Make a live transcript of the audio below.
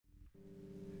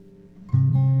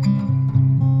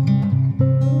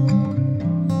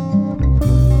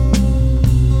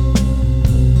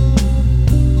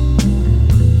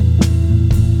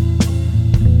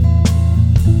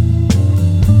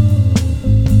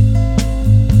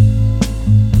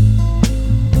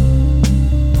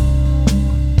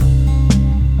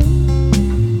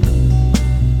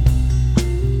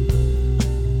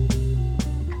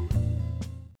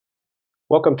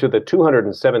Welcome to the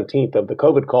 217th of the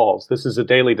COVID calls. This is a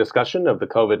daily discussion of the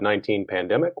COVID-19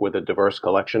 pandemic with a diverse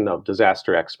collection of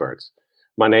disaster experts.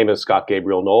 My name is Scott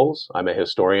Gabriel Knowles. I'm a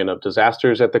historian of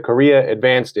disasters at the Korea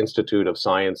Advanced Institute of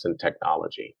Science and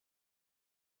Technology.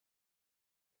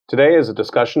 Today is a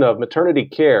discussion of maternity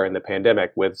care in the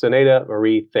pandemic with Zenaida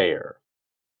Marie Thayer.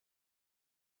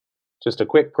 Just a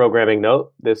quick programming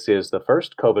note. This is the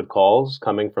first COVID calls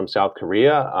coming from South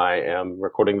Korea. I am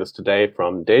recording this today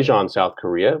from Daejeon, South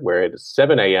Korea, where it is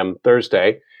 7 a.m.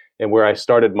 Thursday, and where I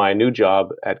started my new job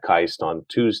at KAIST on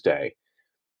Tuesday.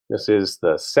 This is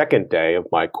the second day of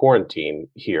my quarantine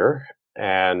here,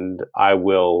 and I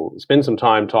will spend some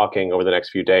time talking over the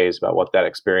next few days about what that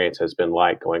experience has been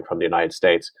like going from the United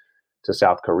States to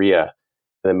South Korea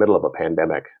in the middle of a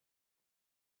pandemic.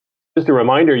 Just a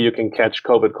reminder, you can catch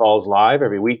COVID Calls live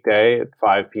every weekday at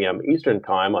 5 p.m. Eastern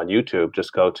Time on YouTube.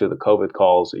 Just go to the COVID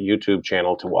Calls YouTube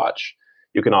channel to watch.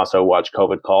 You can also watch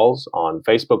COVID Calls on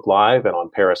Facebook Live and on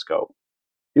Periscope.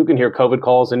 You can hear COVID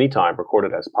Calls anytime,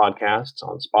 recorded as podcasts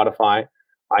on Spotify,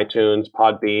 iTunes,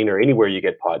 Podbean, or anywhere you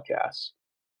get podcasts.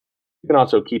 You can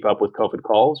also keep up with COVID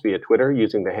Calls via Twitter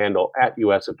using the handle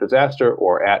 @USofDisaster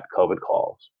or @COVID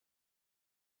Calls.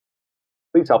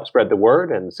 Please help spread the word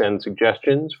and send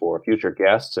suggestions for future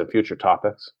guests and future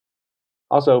topics.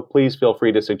 Also, please feel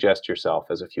free to suggest yourself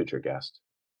as a future guest.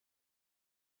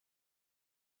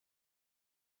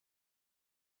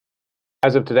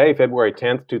 As of today, February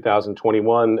 10th,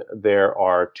 2021, there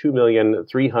are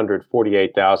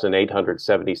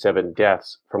 2,348,877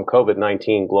 deaths from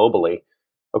COVID-19 globally,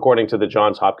 according to the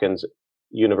Johns Hopkins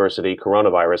University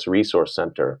Coronavirus Resource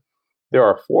Center. There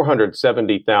are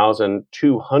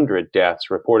 470,200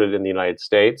 deaths reported in the United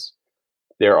States.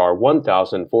 There are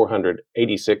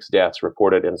 1,486 deaths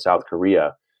reported in South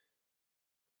Korea.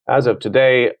 As of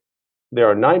today, there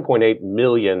are 9.8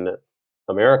 million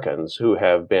Americans who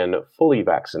have been fully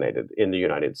vaccinated in the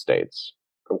United States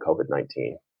from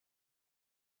COVID-19.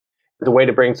 As a way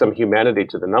to bring some humanity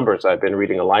to the numbers, I've been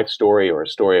reading a life story or a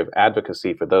story of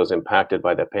advocacy for those impacted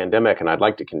by the pandemic, and I'd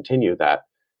like to continue that.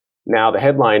 Now, the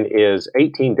headline is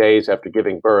 18 days after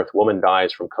giving birth, woman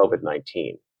dies from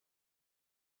COVID-19.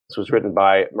 This was written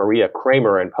by Maria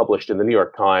Kramer and published in the New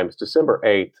York Times, December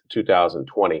 8th,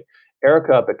 2020.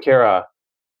 Erica Becerra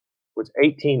was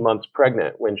 18 months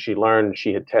pregnant when she learned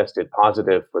she had tested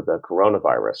positive for the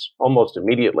coronavirus. Almost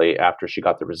immediately after she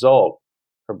got the result,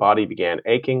 her body began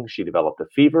aching, she developed a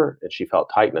fever, and she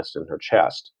felt tightness in her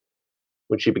chest.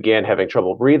 When she began having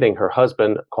trouble breathing, her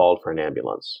husband called for an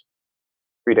ambulance.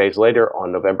 3 days later,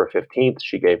 on November 15th,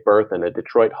 she gave birth in a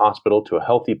Detroit hospital to a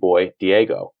healthy boy,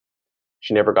 Diego.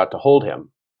 She never got to hold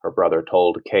him, her brother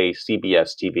told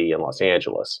KCBS TV in Los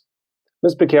Angeles.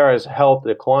 Ms. Becerra's health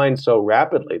declined so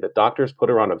rapidly that doctors put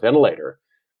her on a ventilator,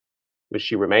 which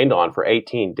she remained on for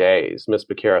 18 days. Ms.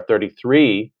 Becerra,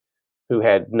 33, who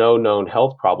had no known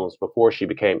health problems before she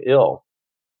became ill,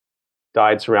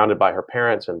 died surrounded by her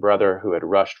parents and brother who had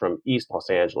rushed from East Los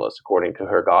Angeles, according to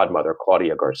her godmother,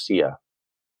 Claudia Garcia.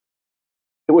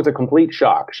 It was a complete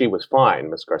shock. She was fine,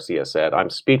 Ms. Garcia said. I'm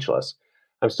speechless.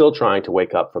 I'm still trying to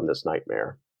wake up from this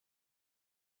nightmare.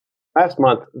 Last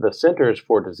month, the Centers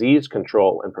for Disease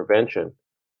Control and Prevention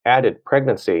added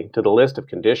pregnancy to the list of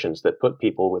conditions that put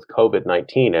people with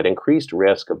COVID-19 at increased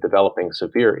risk of developing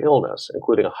severe illness,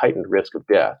 including a heightened risk of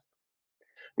death.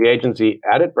 The agency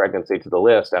added pregnancy to the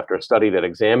list after a study that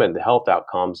examined the health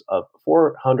outcomes of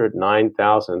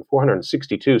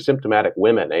 409,462 symptomatic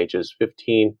women ages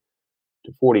 15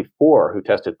 to 44 who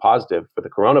tested positive for the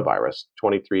coronavirus,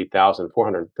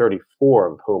 23,434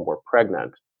 of whom were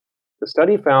pregnant. The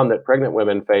study found that pregnant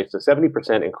women faced a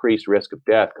 70% increased risk of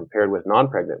death compared with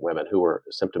non-pregnant women who were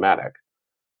symptomatic.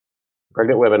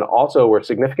 Pregnant women also were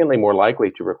significantly more likely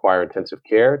to require intensive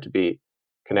care, to be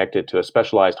connected to a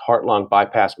specialized heart-lung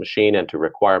bypass machine, and to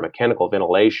require mechanical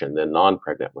ventilation than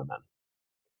non-pregnant women.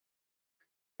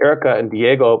 Erica and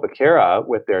Diego Becerra,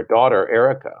 with their daughter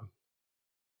Erica.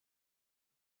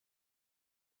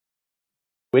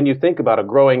 When you think about a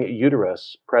growing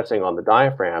uterus pressing on the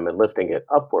diaphragm and lifting it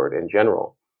upward in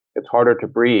general, it's harder to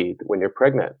breathe when you're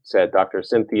pregnant, said Dr.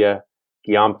 Cynthia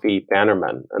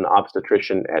Gyamfi-Bannerman, an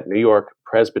obstetrician at New York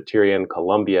Presbyterian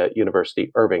Columbia University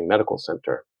Irving Medical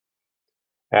Center.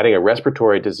 Adding a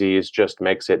respiratory disease just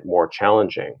makes it more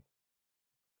challenging.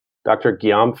 Dr.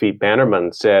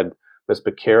 Gyamfi-Bannerman said Ms.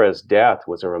 Becerra's death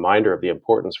was a reminder of the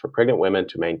importance for pregnant women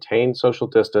to maintain social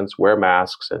distance, wear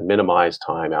masks, and minimize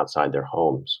time outside their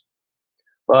homes.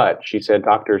 But, she said,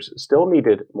 doctors still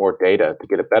needed more data to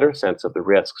get a better sense of the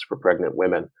risks for pregnant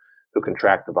women who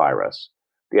contract the virus.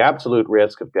 The absolute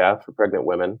risk of death for pregnant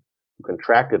women who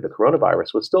contracted the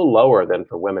coronavirus was still lower than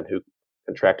for women who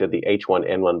contracted the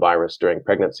H1N1 virus during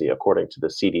pregnancy, according to the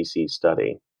CDC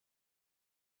study.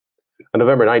 A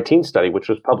November 19 study, which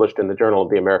was published in the Journal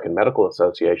of the American Medical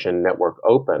Association Network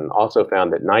Open, also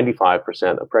found that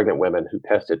 95% of pregnant women who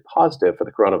tested positive for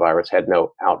the coronavirus had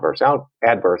no adverse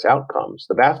outcomes.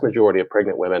 The vast majority of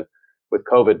pregnant women with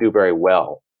COVID do very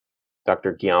well,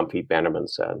 Dr. Gyamfi Bannerman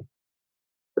said.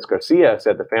 Ms. Garcia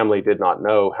said the family did not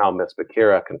know how Ms.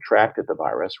 Becerra contracted the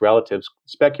virus. Relatives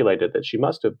speculated that she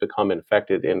must have become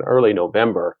infected in early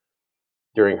November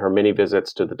during her many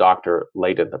visits to the doctor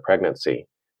late in the pregnancy,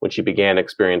 when she began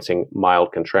experiencing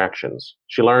mild contractions.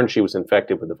 She learned she was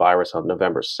infected with the virus on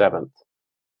November 7th.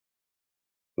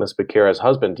 Ms. Becerra's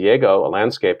husband, Diego, a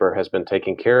landscaper, has been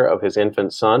taking care of his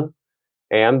infant son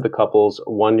and the couple's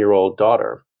 1-year-old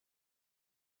daughter,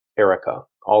 Erica.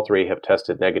 All three have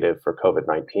tested negative for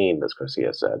COVID-19, Ms.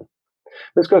 Garcia said.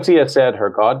 Ms. Garcia said her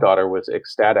goddaughter was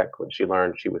ecstatic when she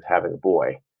learned she was having a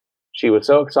boy. She was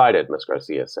so excited, Ms.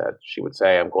 Garcia said. She would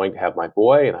say, "I'm going to have my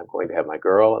boy and I'm going to have my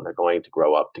girl, and they're going to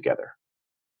grow up together."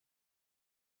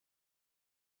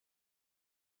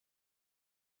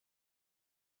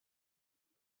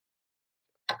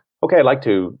 Okay, I'd like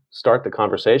to start the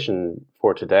conversation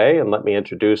for today, and let me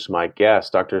introduce my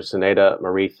guest. Dr. Zenaida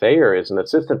Marie Thayer is an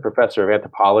assistant professor of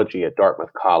anthropology at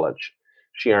Dartmouth College.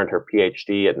 She earned her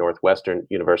PhD at Northwestern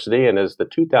University and is the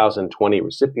 2020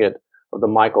 recipient of the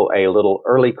Michael A. Little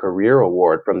Early Career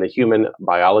Award from the Human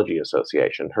Biology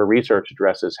Association. Her research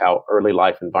addresses how early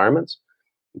life environments,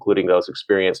 including those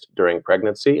experienced during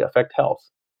pregnancy, affect health.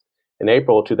 In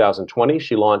April 2020,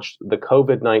 she launched the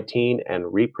COVID-19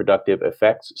 and Reproductive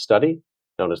Effects Study,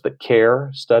 known as the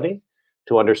CARE study,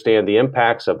 to understand the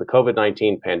impacts of the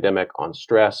COVID-19 pandemic on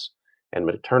stress and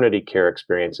maternity care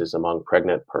experiences among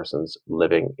pregnant persons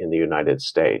living in the United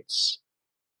States.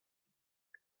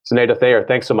 Zenaida Thayer,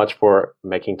 thanks so much for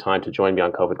making time to join me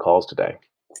on COVID Calls today.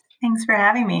 Thanks for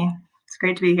having me. It's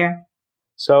great to be here.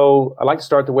 So I'd like to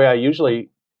start the way I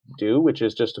usually do, which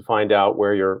is just to find out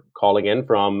where you're calling in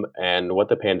from and what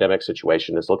the pandemic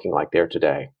situation is looking like there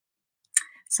today.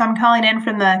 So I'm calling in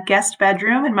from the guest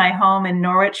bedroom in my home in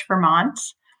Norwich, Vermont.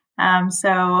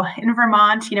 So in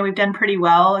Vermont, we've done pretty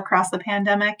well across the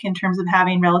pandemic in terms of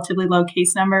having relatively low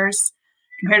case numbers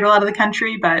compared to a lot of the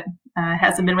country, but it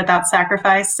hasn't been without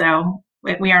sacrifice. So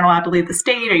we aren't allowed to leave the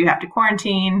state, or you have to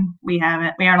quarantine. We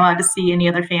aren't allowed to see any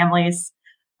other families.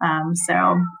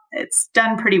 So it's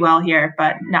done pretty well here,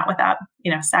 but not without,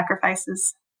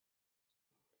 sacrifices.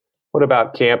 What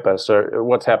about campus, or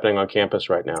what's happening on campus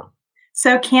right now?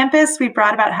 So campus, we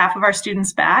brought about half of our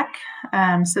students back.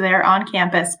 So they're on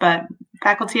campus, but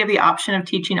faculty have the option of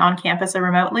teaching on campus or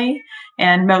remotely,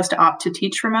 and most opt to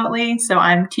teach remotely. So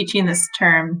I'm teaching this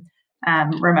term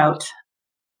remote,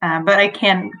 but I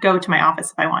can go to my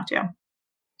office if I want to.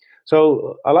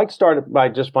 So I'd like to start by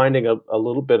just finding a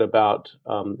little bit about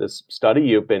this study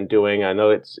you've been doing. I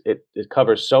know it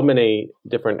covers so many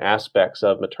different aspects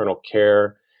of maternal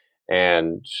care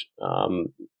and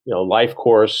life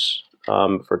course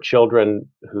for children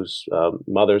whose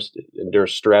mothers endure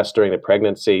stress during the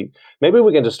pregnancy. Maybe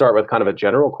we can just start with kind of a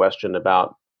general question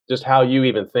about just how you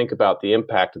even think about the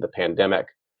impact of the pandemic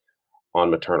on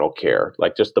maternal care,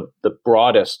 like just the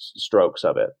broadest strokes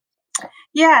of it.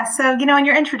 Yeah. So, in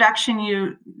your introduction,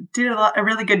 you did a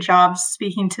really good job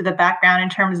speaking to the background in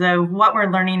terms of what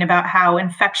we're learning about how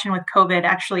infection with COVID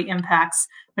actually impacts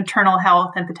maternal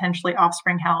health and potentially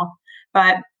offspring health.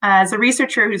 But as a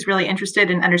researcher who's really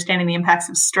interested in understanding the impacts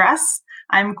of stress,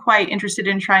 I'm quite interested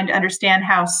in trying to understand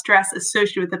how stress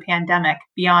associated with the pandemic,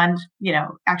 beyond,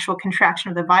 actual contraction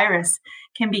of the virus,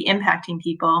 can be impacting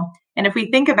people. And if we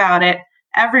think about it,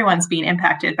 everyone's being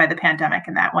impacted by the pandemic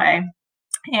in that way.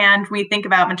 And we think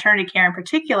about maternity care in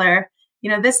particular,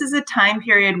 this is a time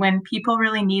period when people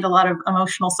really need a lot of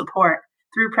emotional support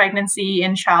through pregnancy,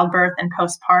 in childbirth, and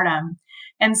postpartum.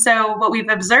 And so what we've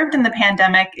observed in the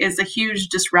pandemic is a huge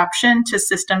disruption to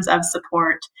systems of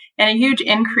support and a huge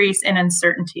increase in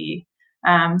uncertainty.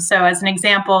 So as an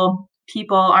example,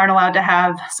 people aren't allowed to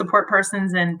have support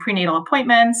persons in prenatal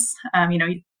appointments.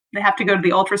 They have to go to the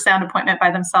ultrasound appointment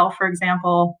by themselves, for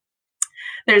example.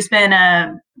 There's been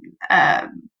a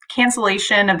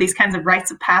cancellation of these kinds of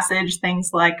rites of passage, things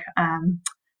like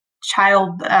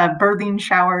child birthing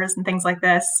showers and things like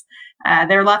this.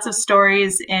 There are lots of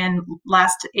stories in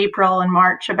last April and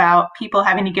March about people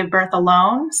having to give birth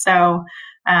alone. So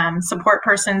support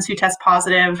persons who test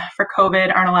positive for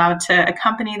COVID aren't allowed to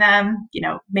accompany them.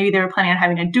 Maybe they were planning on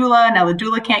having a doula. Now the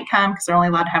doula can't come because they're only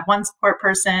allowed to have one support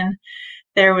person.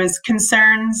 There was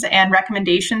concerns and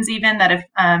recommendations even that if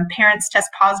parents test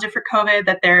positive for COVID,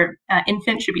 that their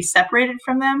infant should be separated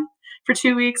from them for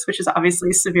 2 weeks, which is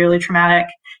obviously severely traumatic.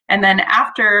 And then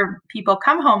after people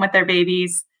come home with their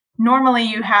babies, normally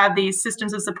you have these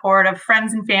systems of support of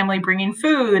friends and family bringing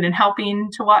food and helping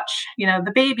to watch,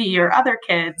 the baby or other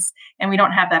kids. And we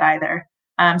don't have that either.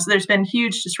 So there's been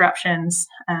huge disruptions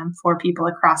for people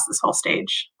across this whole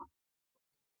stage.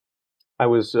 I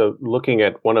was looking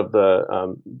at one of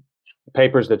the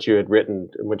papers that you had written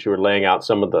in which you were laying out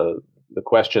some of the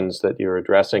questions that you're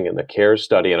addressing in the CARES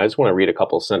study. And I just want to read a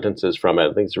couple of sentences from it.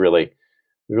 I think it's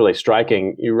really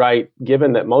striking. You write,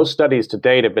 given that most studies to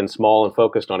date have been small and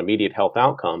focused on immediate health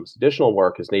outcomes, additional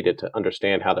work is needed to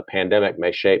understand how the pandemic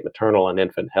may shape maternal and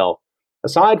infant health.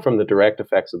 Aside from the direct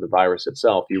effects of the virus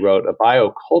itself, you wrote, a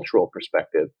biocultural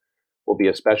perspective will be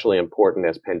especially important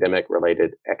as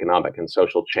pandemic-related economic and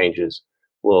social changes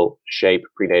will shape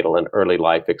prenatal and early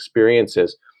life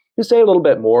experiences. Can you say a little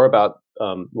bit more about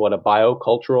what a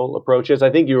biocultural approach is? I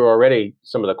think you were already,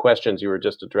 some of the questions you were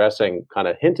just addressing kind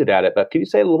of hinted at it, but can you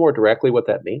say a little more directly what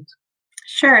that means?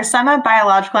 Sure. So I'm a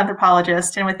biological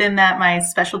anthropologist, and within that, my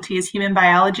specialty is human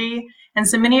biology. And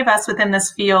so many of us within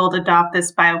this field adopt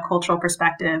this biocultural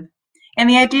perspective. And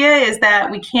the idea is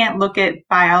that we can't look at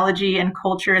biology and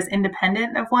culture as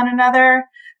independent of one another.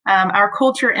 Our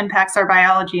culture impacts our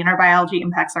biology, and our biology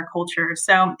impacts our culture.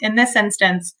 So in this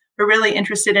instance, we're really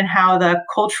interested in how the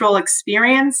cultural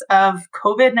experience of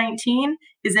COVID-19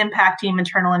 is impacting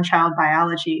maternal and child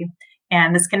biology.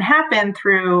 And this can happen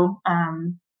through,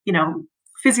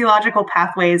 physiological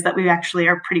pathways that we actually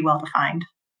are pretty well defined.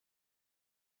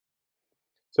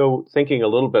 So thinking a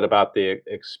little bit about the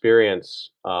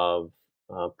experience of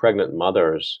pregnant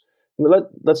mothers,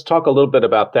 let's talk a little bit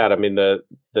about that. I mean, the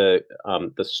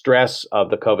stress of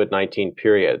the COVID-19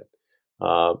 period,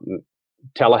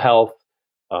 telehealth,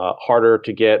 harder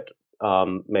to get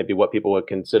maybe what people would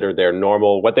consider their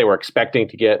normal, what they were expecting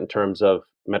to get in terms of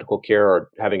medical care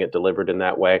or having it delivered in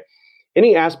that way.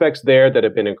 Any aspects there that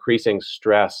have been increasing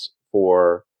stress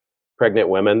for pregnant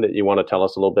women that you want to tell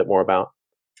us a little bit more about?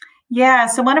 Yeah,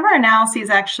 so one of our analyses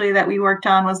actually that we worked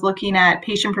on was looking at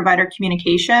patient-provider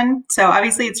communication. So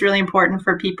obviously it's really important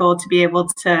for people to be able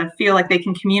to feel like they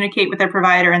can communicate with their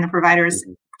provider and the provider's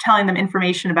telling them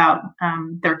information about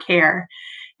their care.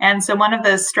 And so one of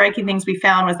the striking things we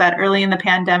found was that early in the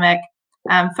pandemic,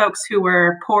 folks who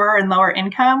were poorer and lower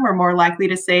income were more likely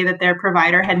to say that their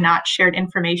provider had not shared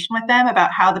information with them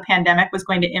about how the pandemic was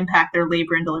going to impact their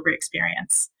labor and delivery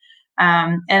experience.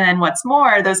 And then what's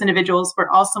more, those individuals were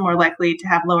also more likely to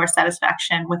have lower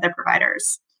satisfaction with their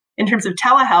providers. In terms of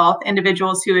telehealth,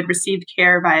 individuals who had received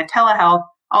care via telehealth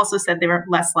also said they were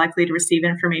less likely to receive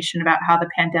information about how the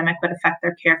pandemic would affect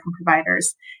their care from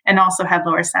providers, and also had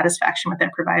lower satisfaction with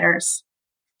their providers.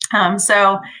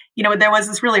 So there was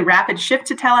this really rapid shift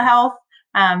to telehealth,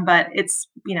 but it's,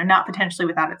 not potentially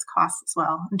without its costs as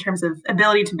well in terms of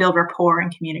ability to build rapport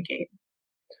and communicate.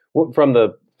 Well, from the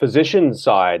physician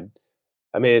side,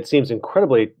 I mean, it seems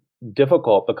incredibly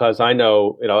difficult because I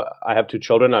know, I have two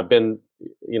children. I've been,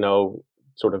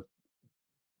 sort of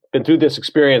been through this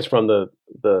experience from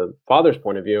the father's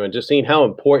point of view and just seeing how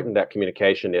important that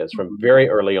communication is from very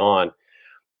early on.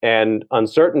 And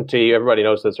uncertainty, everybody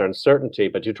knows there's uncertainty,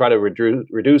 but you try to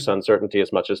reduce uncertainty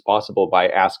as much as possible by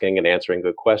asking and answering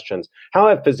good questions. How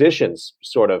have physicians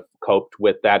sort of coped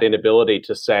with that inability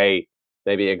to say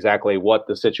maybe exactly what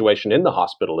the situation in the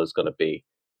hospital is going to be?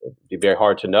 It'd be very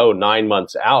hard to know 9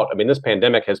 months out. I mean, this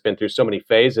pandemic has been through so many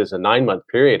phases. A 9-month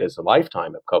period is a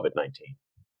lifetime of COVID-19.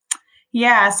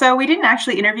 Yeah, so we didn't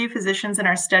actually interview physicians in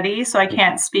our study, so I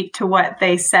can't speak to what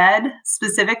they said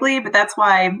specifically, but that's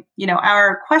why,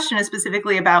 our question is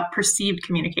specifically about perceived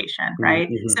communication, right?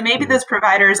 So maybe those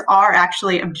providers are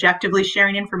actually objectively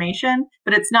sharing information,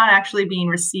 but it's not actually being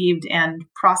received and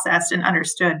processed and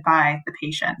understood by the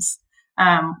patients,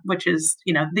 which is,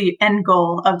 the end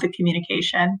goal of the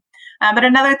communication. But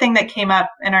another thing that came up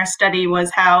in our study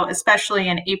was how, especially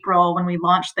in April when we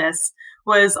launched this,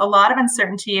 was a lot of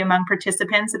uncertainty among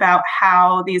participants about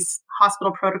how these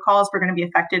hospital protocols were going to be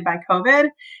affected by COVID.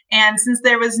 And since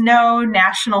there was no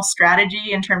national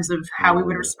strategy in terms of how we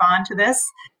would respond to this,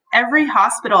 every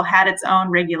hospital had its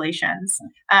own regulations.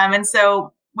 And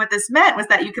so what this meant was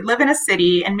that you could live in a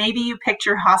city and maybe you picked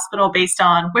your hospital based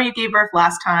on where you gave birth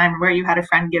last time, where you had a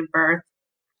friend give birth.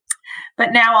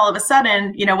 But now all of a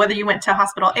sudden, whether you went to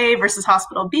hospital A versus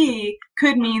hospital B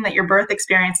could mean that your birth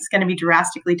experience is going to be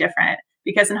drastically different.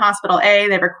 Because in hospital A,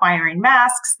 they're requiring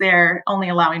masks, they're only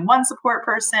allowing one support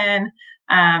person.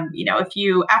 After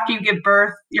you give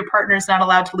birth, your partner is not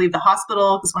allowed to leave the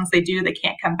hospital because once they do, they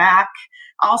can't come back.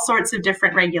 All sorts of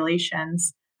different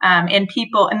regulations. And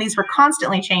these were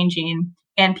constantly changing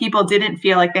and people didn't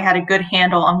feel like they had a good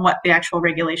handle on what the actual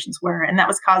regulations were. And that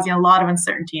was causing a lot of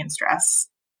uncertainty and stress.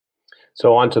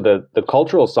 So on to the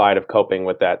cultural side of coping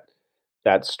with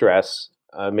that stress.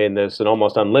 I mean, there's an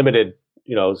almost unlimited,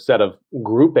 set of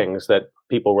groupings that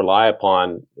people rely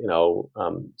upon,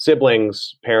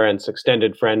 siblings, parents,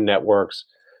 extended friend networks.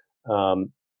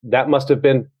 That must have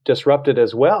been disrupted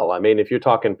as well. I mean, if you're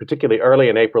talking particularly early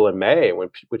in April and May,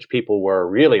 which people were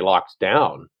really locked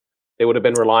down, they would have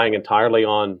been relying entirely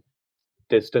on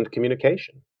distant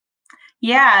communication.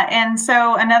 Yeah, and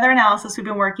so another analysis we've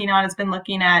been working on has been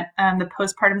looking at the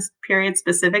postpartum period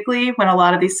specifically, when a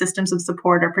lot of these systems of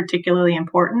support are particularly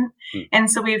important.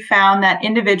 And so we've found that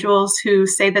individuals who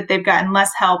say that they've gotten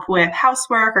less help with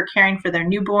housework or caring for their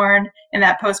newborn in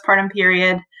that postpartum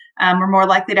period were more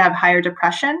likely to have higher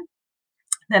depression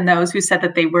than those who said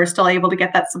that they were still able to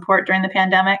get that support during the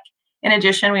pandemic. In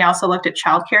addition, we also looked at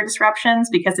childcare disruptions,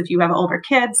 because if you have older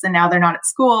kids and now they're not at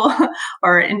school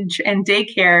or in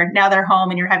daycare, now they're home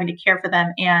and you're having to care for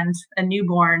them and a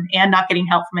newborn and not getting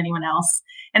help from anyone else.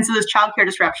 And so those childcare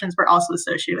disruptions were also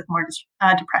associated with more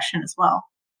depression as well.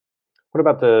 What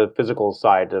about the physical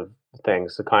side of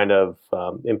things, the kind of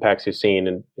impacts you've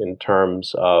seen in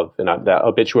terms of, that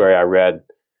obituary I read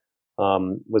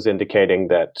was indicating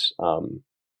that,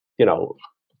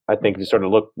 I think if you sort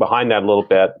of look behind that a little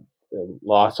bit,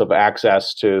 loss of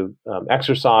access to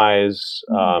exercise,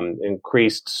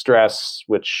 increased stress,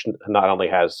 which not only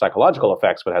has psychological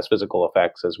effects, but has physical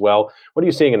effects as well. What are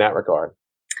you seeing in that regard?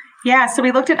 Yeah, so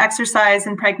we looked at exercise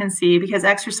in pregnancy, because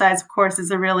exercise, of course,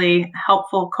 is a really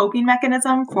helpful coping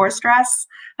mechanism for stress.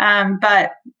 We found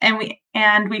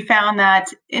that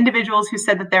individuals who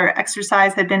said that their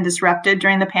exercise had been disrupted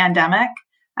during the pandemic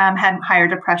had higher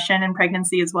depression in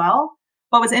pregnancy as well.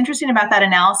 What was interesting about that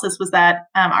analysis was that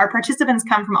our participants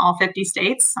come from all 50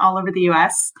 states, all over the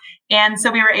US. And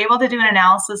so we were able to do an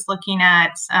analysis looking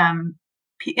at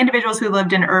individuals who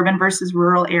lived in urban versus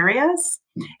rural areas.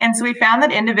 And so we found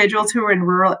that individuals who were in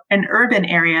rural and urban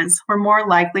areas were more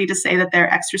likely to say that their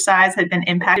exercise had been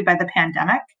impacted by the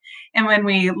pandemic. And when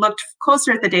we looked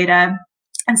closer at the data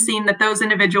and seen that those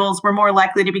individuals were more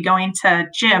likely to be going to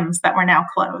gyms that were now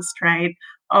closed, right?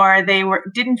 Or they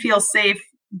didn't feel safe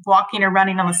walking or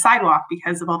running on the sidewalk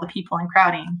because of all the people and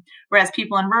crowding. Whereas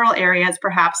people in rural areas,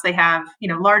 perhaps they have,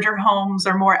 larger homes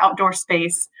or more outdoor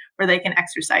space where they can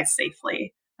exercise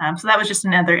safely. So that was just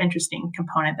another interesting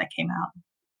component that came out.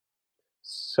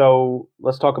 So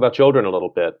let's talk about children a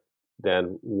little bit.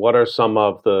 Then what are some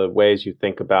of the ways you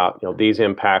think about, these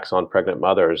impacts on pregnant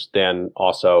mothers then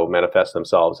also manifest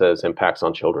themselves as impacts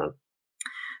on children?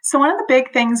 So one of the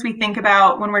big things we think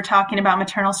about when we're talking about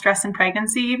maternal stress in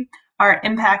pregnancy are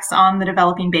impacts on the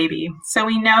developing baby. So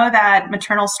we know that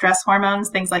maternal stress hormones,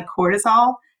 things like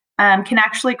cortisol, can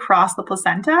actually cross the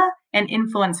placenta and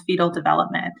influence fetal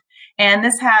development. And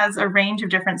this has a range of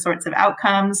different sorts of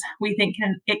outcomes. We think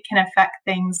it can affect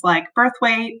things like birth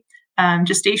weight,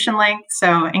 gestation length,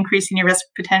 so increasing your risk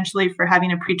potentially for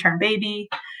having a preterm baby.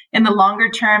 In the longer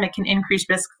term, it can increase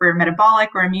risk for metabolic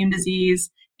or immune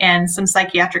disease and some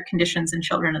psychiatric conditions in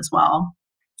children as well.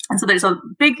 And so there's a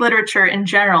big literature in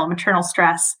general, maternal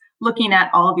stress, looking at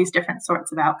all of these different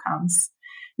sorts of outcomes.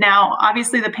 Now,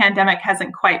 obviously, the pandemic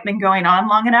hasn't quite been going on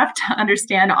long enough to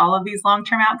understand all of these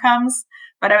long-term outcomes,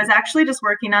 but I was actually just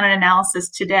working on an analysis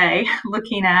today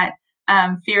looking at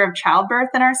fear of childbirth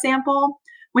in our sample,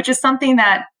 which is something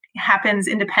that happens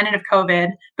independent of COVID,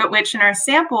 but which in our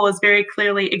sample is very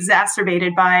clearly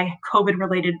exacerbated by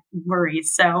COVID-related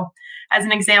worries. So as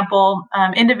an example,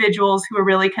 individuals who are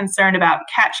really concerned about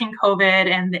catching COVID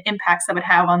and the impacts that would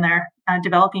have on their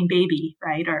developing baby,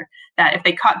 right? Or that if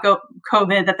they caught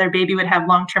COVID, that their baby would have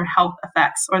long-term health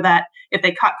effects, or that if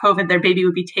they caught COVID, their baby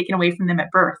would be taken away from them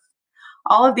at birth.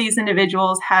 All of these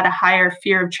individuals had a higher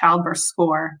fear of childbirth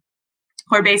score,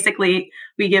 where basically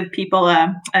we give people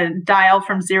a dial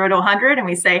from 0 to 100 and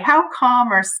we say, how calm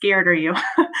or scared are you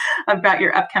about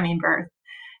your upcoming birth?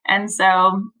 And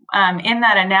so in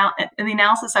the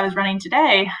analysis I was running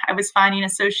today, I was finding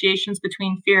associations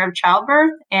between fear of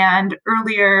childbirth and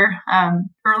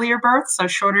earlier births, so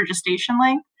shorter gestation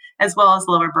length, as well as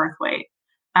lower birth weight.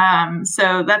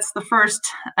 So that's the first,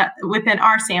 within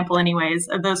our sample anyways,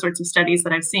 of those sorts of studies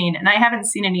that I've seen. And I haven't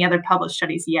seen any other published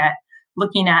studies yet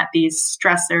looking at these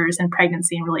stressors in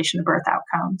pregnancy in relation to birth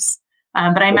outcomes.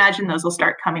 But I imagine those will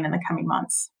start coming in the coming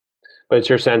months. But it's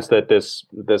your sense that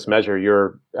this measure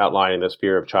you're outlining, this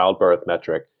fear of childbirth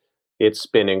metric, it's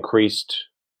been increased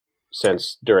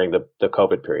since during the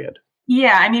COVID period.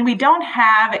 Yeah, I mean, we don't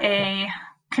have a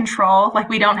control, like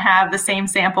we don't have the same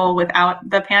sample without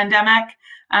the pandemic.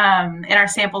 And our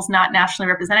sample's not nationally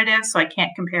representative, so I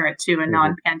can't compare it to a Mhm.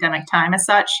 non-pandemic time as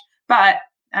such. But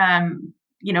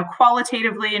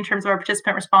qualitatively, in terms of our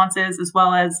participant responses, as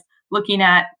well as looking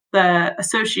at the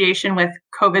association with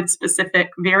COVID-specific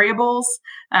variables,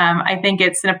 I think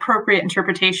it's an appropriate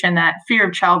interpretation that fear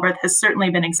of childbirth has certainly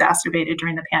been exacerbated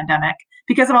during the pandemic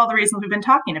because of all the reasons we've been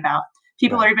talking about.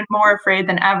 People Right. are even more afraid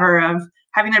than ever of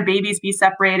having their babies be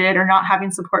separated or not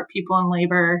having support people in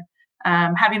labor,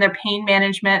 having their pain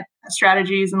management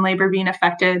strategies in labor being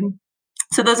affected.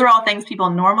 So those are all things people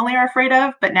normally are afraid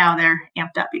of, but now they're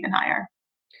amped up even higher.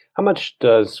 How much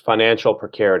does financial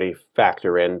precarity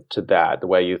factor into that? The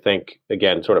way you think,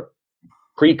 again, sort of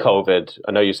pre-COVID,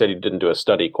 I know you said you didn't do a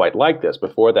study quite like this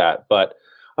before that, but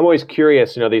I'm always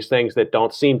curious, these things that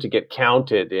don't seem to get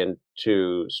counted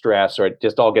into stress or it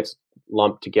just all gets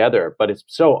lumped together. But it's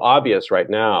so obvious right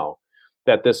now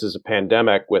that this is a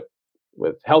pandemic with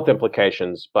health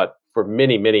implications, but for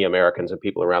many, many Americans and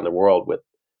people around the world with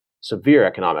severe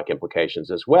economic implications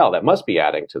as well. That must be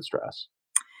adding to stress.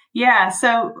 Yeah.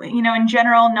 So, in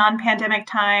general, non pandemic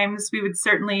times, we would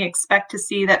certainly expect to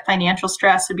see that financial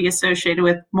stress would be associated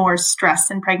with more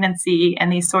stress in pregnancy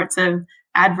and these sorts of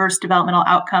adverse developmental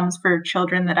outcomes for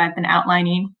children that I've been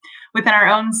outlining. Within our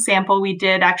own sample, we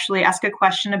did actually ask a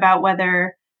question about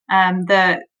whether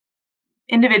the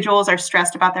individuals are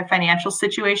stressed about their financial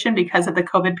situation because of the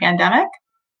COVID pandemic.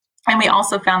 And we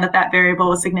also found that that variable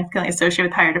was significantly associated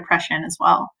with higher depression as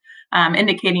well,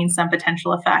 indicating some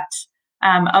potential effect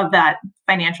of that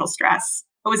financial stress.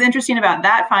 What was interesting about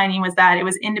that finding was that it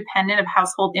was independent of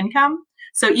household income.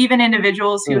 So even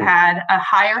individuals who Mm, had a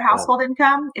higher yeah. household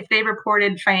income, if they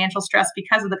reported financial stress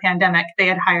because of the pandemic, they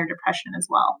had higher depression as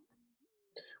well.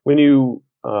 When you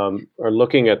are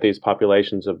looking at these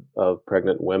populations of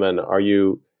pregnant women, are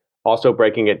you also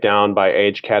breaking it down by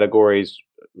age categories,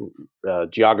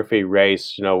 geography,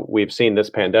 race? We've seen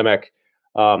this pandemic.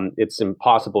 It's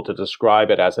impossible to describe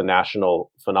it as a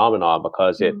national phenomenon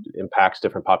because it Mhm. impacts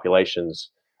different populations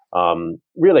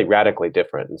really radically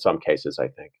different in some cases, I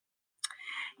think.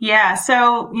 Yeah,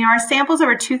 so our sample's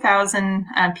over 2,000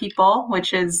 people,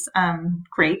 which is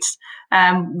great.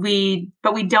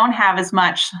 But we don't have as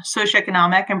much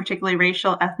socioeconomic and particularly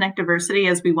racial ethnic diversity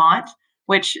as we want,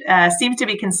 which seems to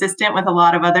be consistent with a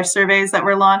lot of other surveys that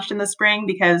were launched in the spring.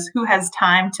 Because who has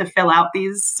time to fill out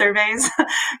these surveys?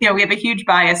 We have a huge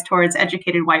bias towards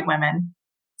educated white women.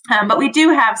 But we do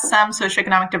have some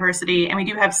socioeconomic diversity and we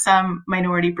do have some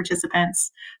minority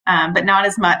participants, but not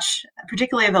as much,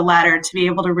 particularly the latter, to be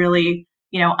able to really,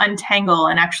 untangle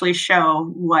and actually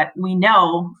show what we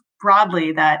know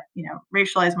broadly that,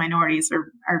 racialized minorities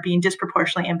are being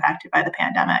disproportionately impacted by the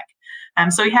pandemic.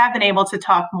 So we have been able to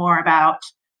talk more about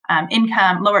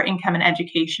lower income and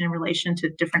education in relation to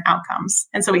different outcomes.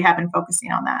 And so we have been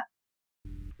focusing on that.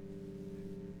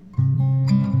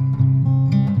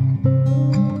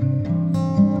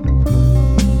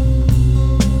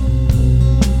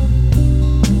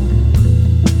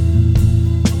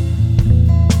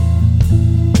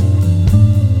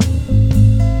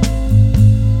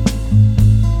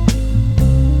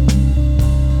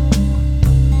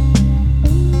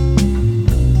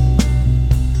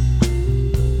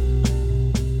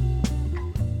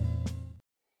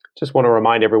 Just want to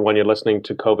remind everyone you're listening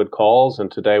to COVID Calls, and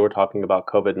today we're talking about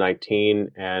COVID-19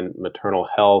 and maternal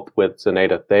health with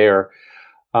Zenaida Thayer.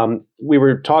 We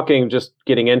were talking, just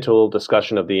getting into a little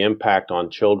discussion of the impact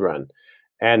on children.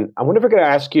 And I wonder if I could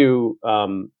ask you,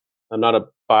 I'm not a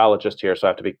biologist here, so I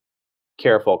have to be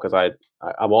careful because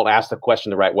I won't ask the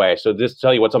question the right way. So just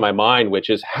tell you what's on my mind, which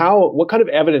is what kind of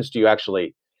evidence do you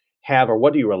actually have, or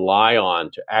what do you rely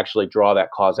on to actually draw that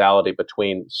causality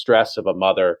between stress of a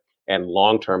mother and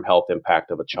long-term health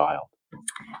impact of a child?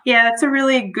 Yeah, that's a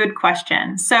really good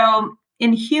question. So,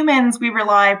 in humans, we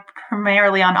rely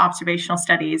primarily on observational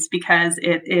studies because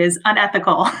it is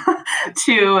unethical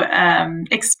to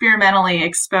experimentally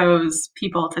expose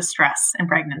people to stress in Mm.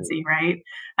 pregnancy,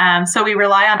 right? So, we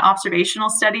rely on observational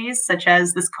studies, such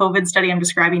as this COVID study I'm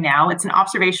describing now. It's an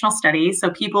observational study. So,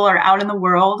 people are out in the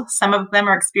world. Some of them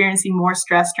are experiencing more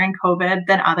stress during COVID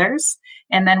than others.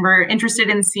 And then we're interested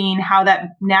in seeing how that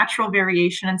natural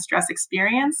variation in stress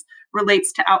experience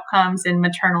relates to outcomes in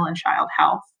maternal and child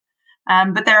health.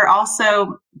 But there are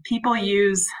also people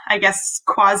use, I guess,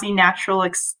 quasi-natural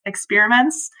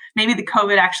experiments. Maybe the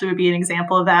COVID actually would be an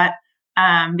example of that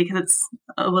because it's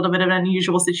a little bit of an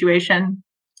unusual situation.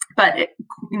 But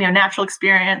natural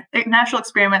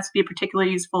experiments would be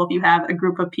particularly useful if you have a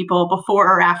group of people before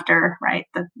or after, right,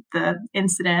 the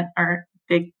incident or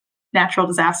big natural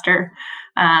disaster,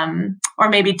 or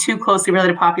maybe two closely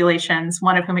related populations,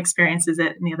 one of whom experiences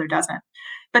it and the other doesn't.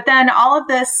 But then all of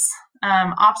this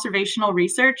observational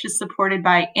research is supported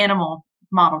by animal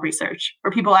model research,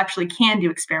 where people actually can do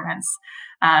experiments.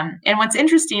 And what's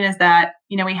interesting is that,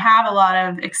 we have a lot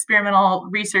of experimental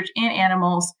research in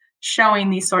animals showing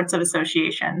these sorts of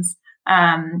associations,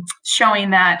 showing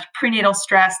that prenatal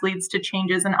stress leads to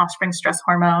changes in offspring stress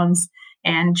hormones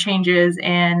and changes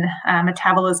in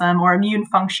metabolism or immune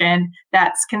function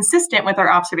that's consistent with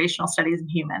our observational studies in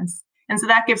humans. And so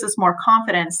that gives us more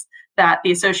confidence that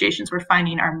the associations we're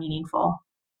finding are meaningful.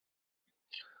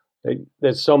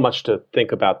 There's so much to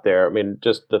think about there. I mean,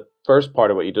 just the first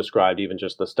part of what you described, even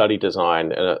just the study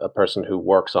design, and a person who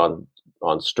works on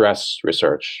stress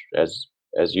research as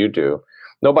you do,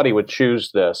 nobody would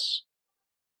choose this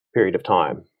period of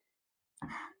time.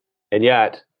 And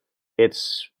yet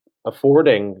it's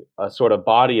affording a sort of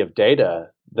body of data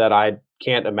that I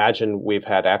can't imagine we've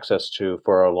had access to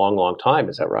for a long, long time.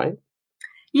 Is that right?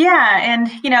 Yeah, and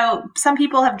some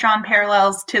people have drawn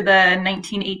parallels to the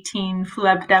 1918 flu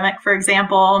epidemic, for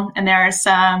example, and there are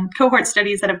some cohort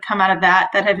studies that have come out of that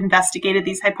have investigated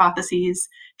these hypotheses,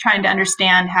 trying to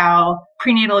understand how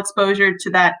prenatal exposure to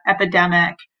that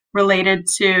epidemic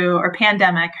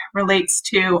pandemic relates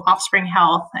to offspring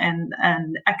health and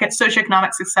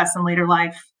socioeconomic success in later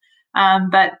life.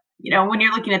 But when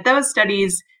you're looking at those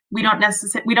studies, we don't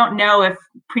know if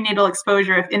prenatal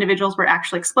exposure, if individuals were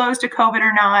actually exposed to COVID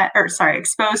or not,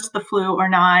 exposed to the flu or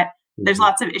not. Mm-hmm. There's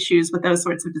lots of issues with those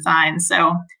sorts of designs.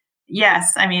 So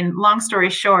yes, I mean, long story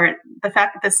short, the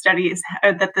fact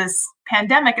that this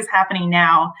pandemic is happening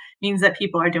now means that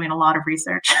people are doing a lot of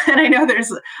research. And I know there's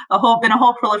been a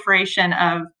whole proliferation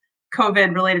of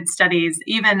COVID related studies,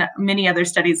 even many other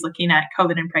studies looking at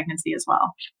COVID and pregnancy as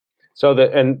well. So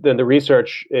then the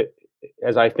research,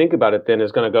 as I think about it, then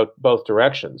is going to go both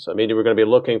directions. I mean, we're going to be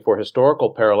looking for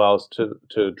historical parallels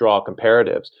to draw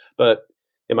comparatives. But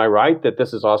am I right that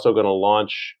this is also going to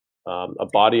launch a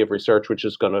body of research which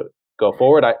is going to go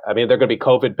forward? I mean, they're going to be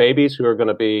COVID babies who are going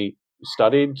to be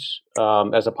studied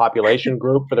as a population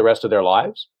group for the rest of their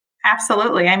lives?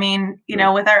 Absolutely. I mean,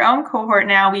 with our own cohort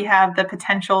now, we have the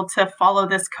potential to follow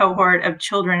this cohort of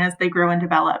children as they grow and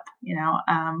develop,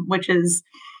 which is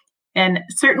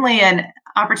certainly an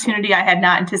opportunity I had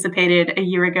not anticipated a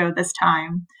year ago this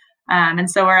time. And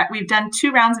so we've done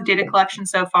 2 rounds of data collection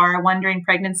so far, one during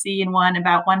pregnancy and one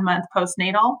about 1 month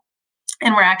postnatal.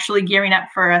 And we're actually gearing up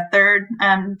for a third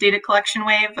data collection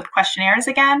wave with questionnaires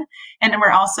again. And then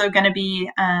we're also going to be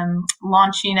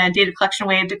launching a data collection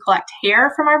wave to collect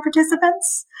hair from our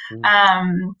participants,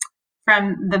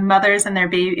 from the mothers and their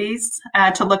babies,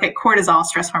 to look at cortisol,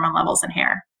 stress hormone levels in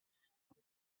hair.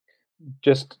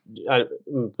 Just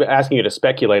asking you to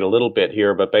speculate a little bit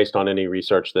here, but based on any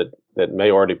research that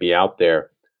may already be out there,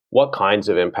 what kinds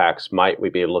of impacts might we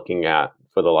be looking at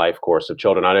for the life course of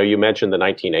children? I know you mentioned the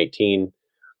 1918,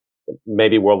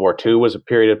 maybe World War II was a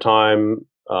period of time.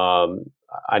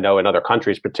 I know in other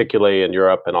countries, particularly in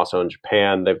Europe and also in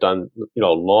Japan, they've done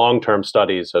long-term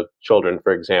studies of children,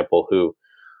 for example, who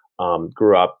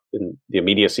grew up in the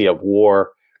immediacy of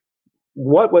war.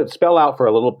 What would spell out for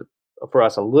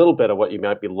us a little bit of what you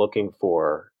might be looking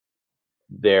for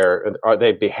there? Are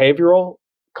they behavioral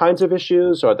kinds of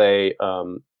issues? Are they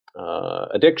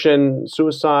addiction,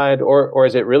 suicide, or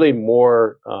is it really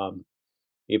more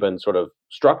even sort of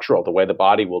structural, the way the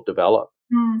body will develop?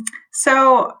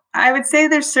 So I would say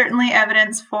there's certainly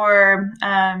evidence for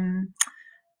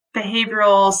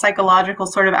behavioral, psychological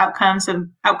sort of outcomes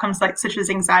like such as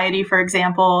anxiety, for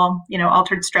example,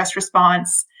 altered stress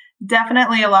response.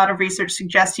 Definitely a lot of research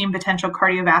suggesting potential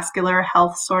cardiovascular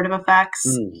health sort of effects.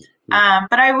 Mm-hmm.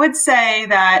 But I would say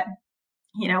that,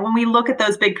 when we look at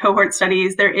those big cohort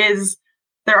studies, there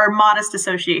are modest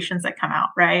associations that come out,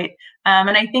 right?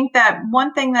 And I think that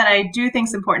one thing that I do think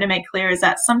is important to make clear is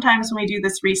that sometimes when we do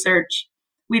this research,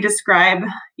 we describe,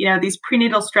 these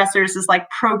prenatal stressors as like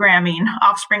programming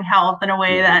offspring health in a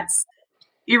way that's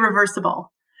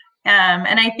irreversible.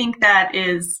 And I think that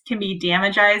can be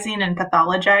damaging and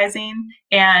pathologizing.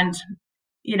 And,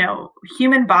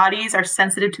 human bodies are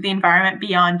sensitive to the environment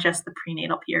beyond just the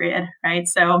prenatal period, right?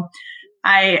 So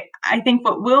I think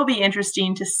what will be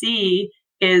interesting to see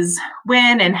is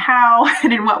when and how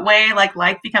and in what way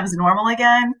life becomes normal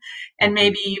again. And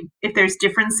maybe if there's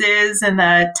differences in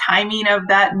the timing of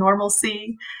that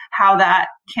normalcy, how that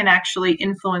can actually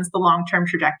influence the long-term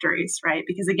trajectories, right?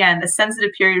 Because again, the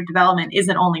sensitive period of development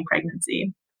isn't only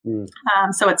pregnancy.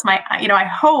 So it's I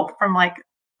hope from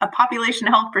a population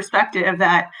health perspective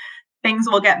that things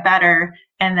will get better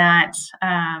and that,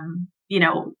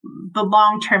 the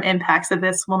long-term impacts of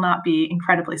this will not be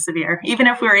incredibly severe, even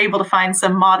if we were able to find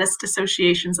some modest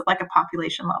associations at like a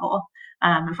population level.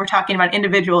 If we're talking about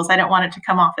individuals, I don't want it to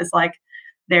come off as like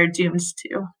they're doomed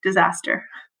to disaster.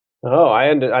 Oh,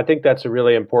 I think that's a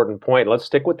really important point. Let's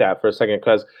stick with that for a second,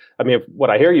 because I mean, what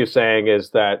I hear you saying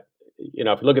is that,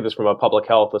 if you look at this from a public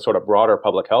health, a sort of broader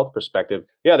public health perspective,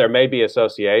 yeah, there may be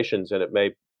associations and it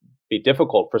may be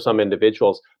difficult for some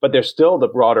individuals, but there's still the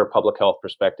broader public health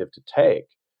perspective to take.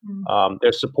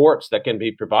 There's supports that can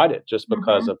be provided. Just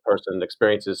because a person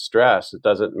experiences stress, it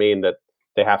doesn't mean that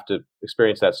they have to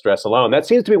experience that stress alone. That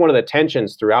seems to be one of the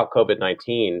tensions throughout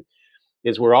COVID-19,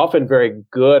 is we're often very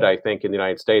good, I think, in the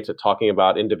United States at talking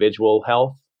about individual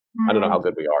health. I don't know how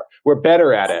good we are. We're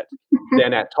better at it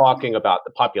than at talking about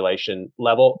the population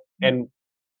level. And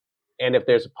if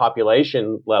there's a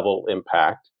population level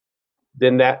impact,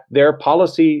 then that there are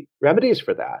policy remedies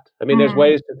for that. I mean, there's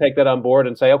ways to take that on board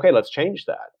and say, okay, let's change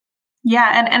that.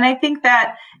 Yeah, and I think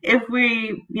that if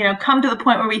we, come to the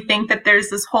point where we think that there's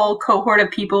this whole cohort of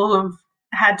people who've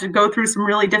had to go through some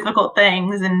really difficult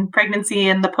things in pregnancy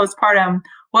and the postpartum,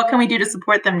 what can we do to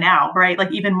support them now, right?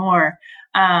 Like even more,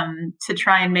 to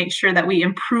try and make sure that we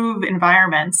improve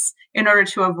environments in order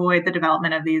to avoid the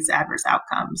development of these adverse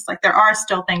outcomes. Like there are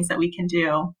still things that we can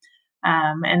do.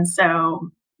 And so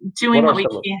doing what we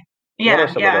can. Yeah.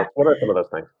 What are some of those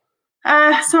things?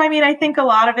 So, I mean, I think a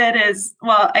lot of it is,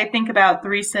 I think about the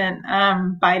recent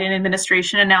Biden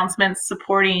administration announcements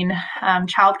supporting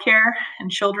childcare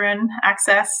and children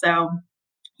access. So,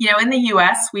 in the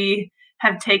U.S., we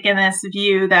have taken this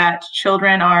view that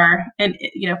children are,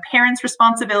 parents'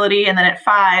 responsibility, and then at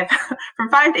 5, from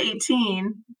 5 to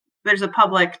 18, there's a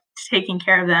public taking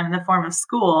care of them in the form of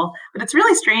school. But it's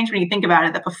really strange when you think about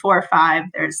it that before 5,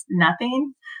 there's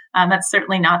nothing. That's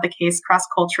certainly not the case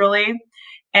cross-culturally.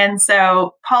 And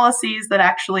so policies that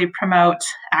actually promote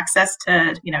access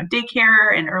to,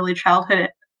 daycare and early childhood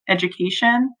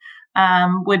education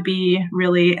would be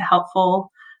really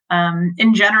helpful.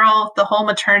 In general, the whole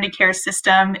maternity care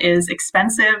system is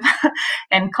expensive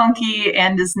and clunky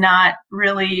and is not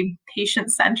really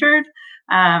patient-centered.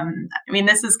 I mean,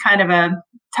 this is kind of a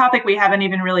topic we haven't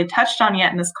even really touched on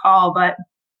yet in this call, but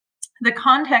the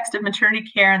context of maternity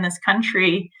care in this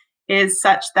country is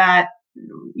such that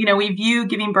we view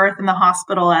giving birth in the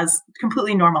hospital as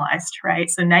completely normalized, right?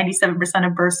 So 97%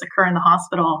 of births occur in the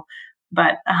hospital,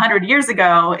 but 100 years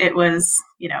ago, it was,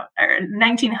 or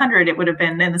 1900, it would have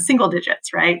been in the single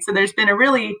digits, right? So there's been a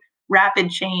really rapid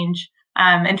change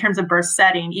in terms of birth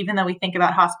setting, even though we think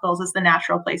about hospitals as the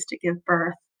natural place to give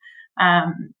birth.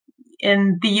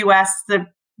 In the US, the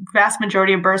vast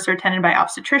majority of births are attended by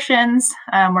obstetricians,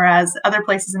 whereas other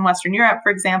places in Western Europe,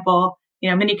 for example,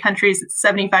 many countries,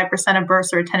 75% of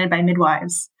births are attended by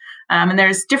midwives. And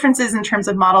there's differences in terms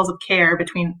of models of care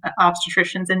between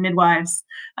obstetricians and midwives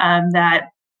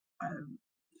that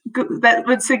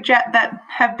would suggest that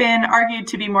have been argued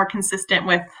to be more consistent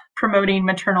with promoting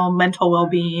maternal mental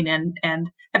well-being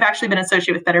and have actually been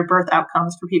associated with better birth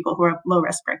outcomes for people who have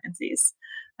low-risk pregnancies.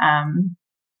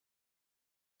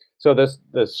 So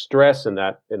the stress in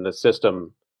the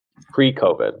system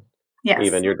pre-COVID, yes,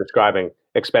 even you're describing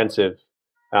expensive,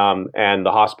 and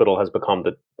the hospital has become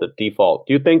the default.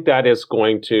 Do you think that is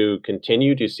going to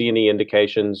continue? Do you see any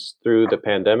indications through the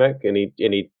pandemic?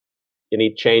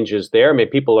 Any changes there? I mean,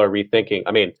 people are rethinking.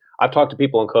 I mean, I've talked to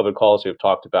people on COVID calls who have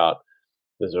talked about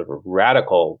the sort of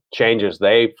radical changes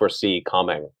they foresee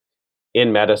coming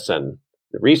in medicine,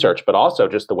 the research, but also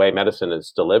just the way medicine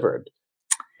is delivered.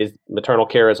 Is maternal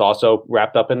care is also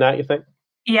wrapped up in that, you think?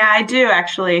 Yeah, I do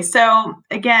actually. So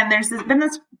again, there's been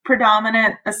this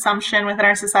predominant assumption within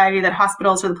our society that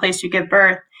hospitals are the place you give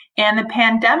birth. And the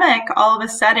pandemic all of a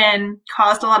sudden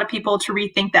caused a lot of people to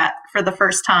rethink that for the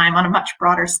first time on a much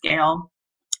broader scale,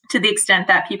 to the extent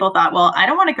that people thought, well, I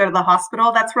don't want to go to the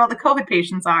hospital. That's where all the COVID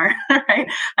patients are, right?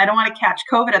 I don't want to catch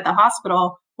COVID at the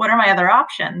hospital. What are my other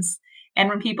options? And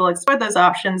when people explored those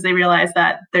options, they realized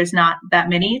that there's not that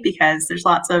many, because there's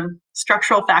lots of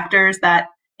structural factors that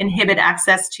inhibit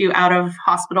access to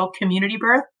out-of-hospital community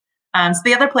birth. So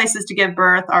the other places to give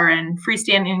birth are in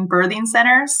freestanding birthing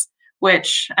centers,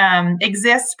 which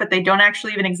exist, but they don't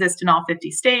actually even exist in all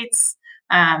 50 states.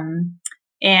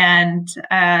 And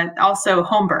also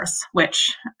home births,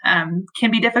 which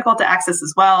can be difficult to access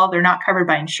as well. They're not covered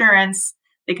by insurance.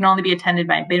 They can only be attended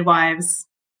by midwives.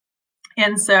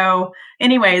 And so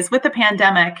anyways, with the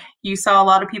pandemic, you saw a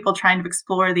lot of people trying to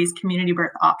explore these community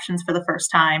birth options for the first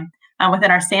time.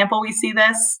 Within our sample, we see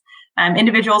this.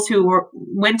 Individuals who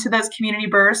went to those community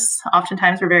births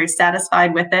oftentimes were very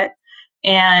satisfied with it.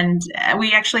 And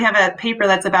we actually have a paper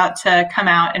that's about to come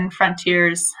out in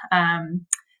Frontiers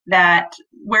that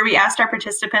where we asked our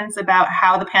participants about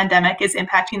how the pandemic is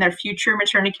impacting their future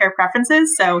maternity care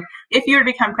preferences. So if you were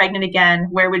to become pregnant again,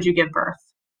 where would you give birth?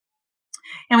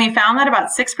 And we found that about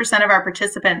 6% of our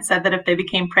participants said that if they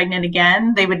became pregnant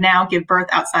again, they would now give birth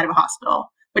outside of a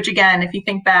hospital, which again, if you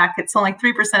think back, it's only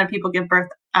 3% of people give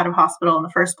birth out of hospital in the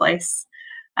first place.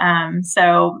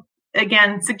 So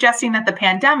again, suggesting that the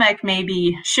pandemic may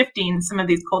be shifting some of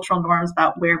these cultural norms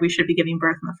about where we should be giving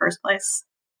birth in the first place.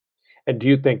 And do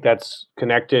you think that's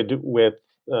connected with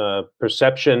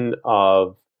perception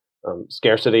of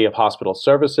scarcity of hospital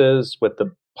services, with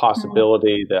the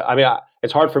possibility that,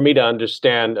 it's hard for me to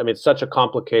understand. It's such a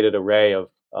complicated array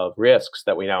of risks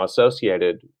that we now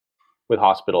associated with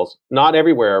hospitals. Not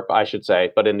everywhere, I should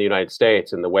say, but in the United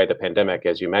States, and the way the pandemic,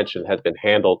 as you mentioned, has been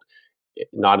handled,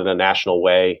 not in a national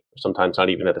way, sometimes not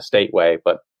even at a state way,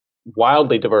 but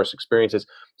wildly diverse experiences.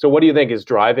 So what do you think is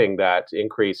driving that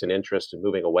increase in interest in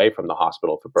moving away from the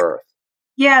hospital for birth?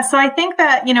 Yeah, so I think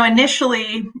that,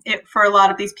 initially for a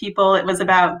lot of these people, it was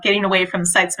about getting away from the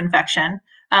sites of infection.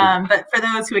 But for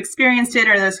those who experienced it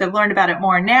or those who have learned about it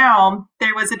more now,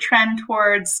 there was a trend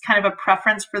towards kind of a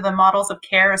preference for the models of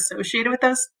care associated with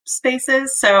those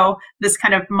spaces. So this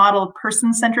kind of model of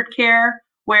person-centered care,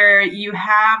 where you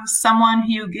have someone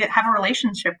who you have a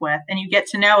relationship with and you get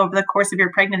to know over the course of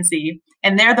your pregnancy,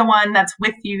 and they're the one that's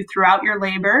with you throughout your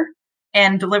labor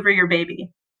and deliver your baby,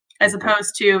 as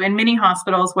opposed to in many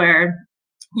hospitals where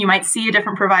you might see a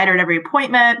different provider at every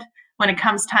appointment. When it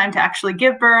comes time to actually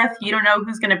give birth, you don't know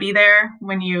who's going to be there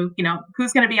when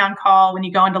who's going to be on call when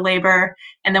you go into labor.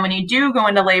 And then when you do go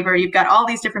into labor, you've got all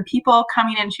these different people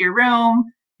coming into your room,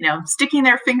 sticking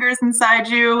their fingers inside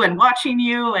you and watching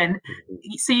you. And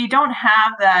so you don't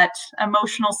have that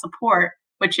emotional support,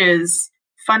 which is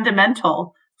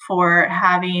fundamental for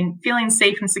feeling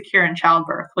safe and secure in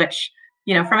childbirth, which,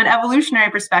 from an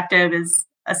evolutionary perspective is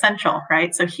essential,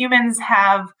 right? So humans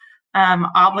have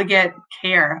obligate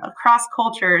care across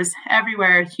cultures.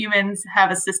 Everywhere humans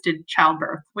have assisted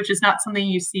childbirth, which is not something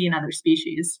you see in other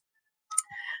species.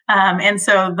 And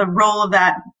so the role of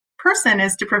that person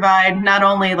is to provide not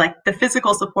only like the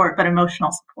physical support, but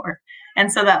emotional support.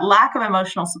 And so that lack of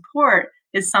emotional support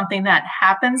is something that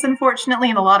happens, unfortunately,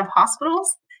 in a lot of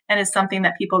hospitals, and is something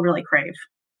that people really crave.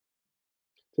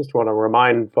 Just want to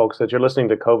remind folks that you're listening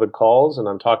to COVID Calls, and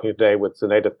I'm talking today with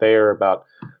Zenaida Thayer about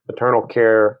maternal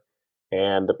care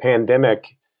and the pandemic.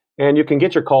 And you can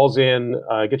get your calls in,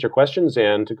 get your questions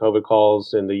in to COVID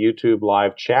Calls in the YouTube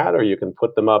live chat, or you can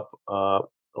put them up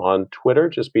on Twitter.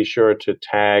 Just be sure to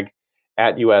tag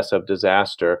at US of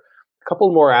Disaster. A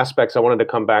couple more aspects I wanted to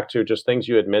come back to, just things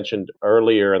you had mentioned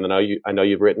earlier, and then I know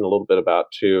you've written a little bit about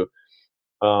too.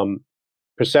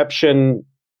 Perception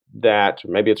that,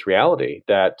 maybe it's reality,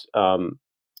 that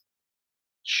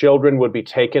children would be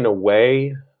taken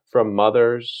away from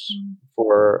mothers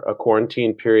for a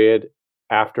quarantine period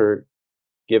after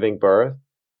giving birth.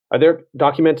 Are there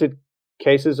documented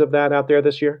cases of that out there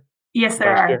this year? Yes,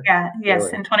 there are. Year? Yeah, yes.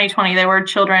 Really? In 2020, there were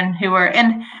children who were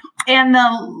and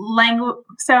the language.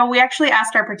 So we actually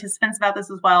asked our participants about this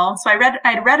as well. So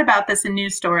I'd read about this in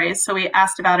news stories. So we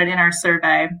asked about it in our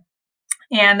survey.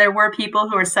 And there were people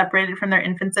who were separated from their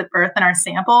infants at birth in our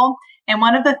sample. And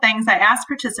one of the things I asked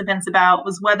participants about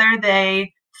was whether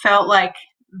they felt like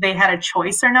they had a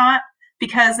choice or not.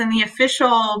 Because in the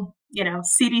official,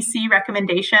 CDC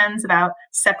recommendations about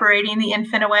separating the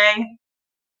infant away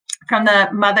from the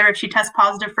mother if she tests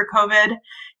positive for COVID,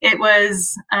 it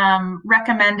was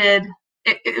recommended.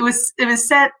 It was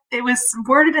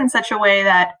worded in such a way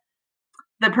that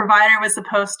the provider was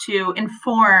supposed to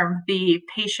inform the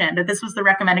patient that this was the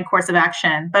recommended course of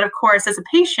action. But of course, as a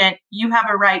patient, you have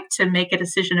a right to make a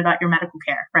decision about your medical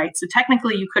care, right? So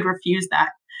technically, you could refuse that.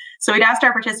 So we'd asked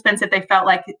our participants if they felt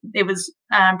like it was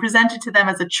presented to them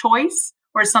as a choice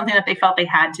or something that they felt they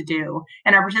had to do.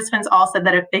 And our participants all said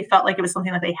that if they felt like it was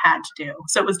something that they had to do.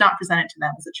 So it was not presented to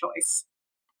them as a choice.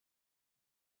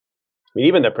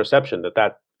 Even the perception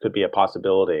that could be a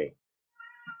possibility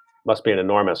must be an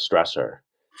enormous stressor.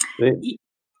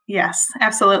 Yes,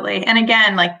 absolutely. And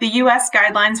again, like the US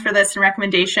guidelines for this and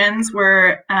recommendations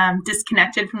were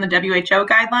disconnected from the WHO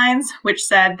guidelines, which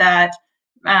said that,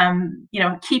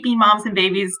 keeping moms and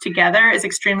babies together is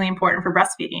extremely important for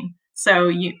breastfeeding. So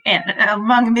and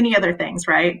among many other things,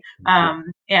 right?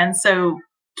 And so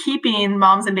keeping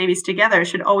moms and babies together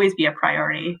should always be a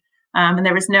priority. And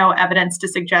there was no evidence to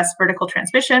suggest vertical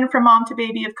transmission from mom to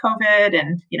baby of COVID.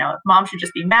 And, mom should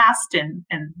just be masked and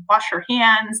wash her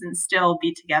hands and still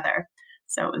be together.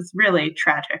 So it was really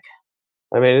tragic.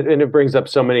 I mean, and it brings up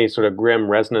so many sort of grim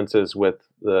resonances with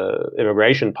the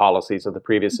immigration policies of the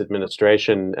previous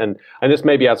administration, and this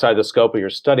may be outside the scope of your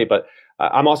study, but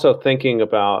I'm also thinking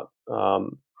about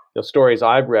stories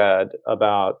I've read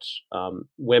about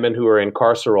women who are in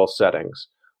carceral settings,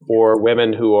 or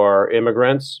women who are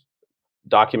immigrants,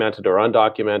 documented or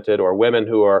undocumented, or women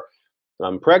who are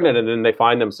pregnant and then they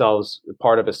find themselves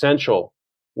part of essential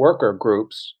worker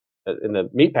groups in the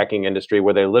meatpacking industry,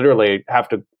 where they literally have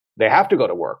to go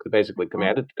to work. They're basically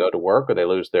commanded to go to work, or they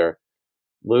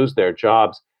lose their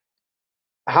jobs.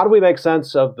 How do we make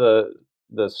sense of the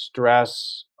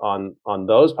stress on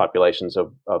those populations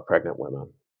of pregnant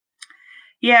women?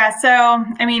 Yeah, so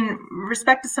I mean,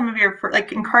 respect to some of your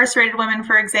like incarcerated women,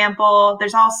 for example,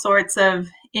 there's all sorts of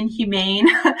inhumane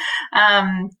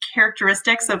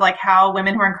characteristics of like how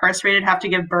women who are incarcerated have to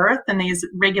give birth, and these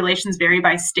regulations vary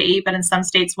by state. But in some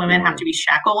states, women have to be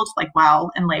shackled like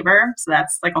while in labor, so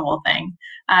that's like a whole thing.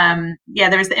 Yeah,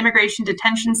 there's the immigration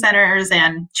detention centers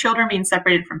and children being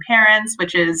separated from parents,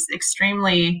 which is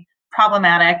extremely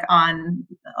problematic on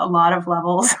a lot of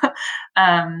levels.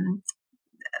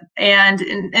 And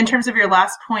in terms of your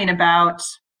last point about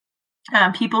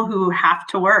people who have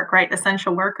to work, right,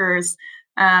 essential workers,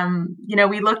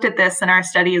 we looked at this in our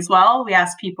study as well. We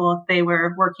asked people if they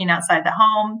were working outside the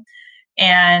home,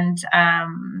 and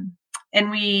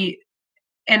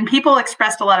people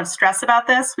expressed a lot of stress about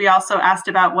this. We also asked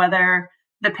about whether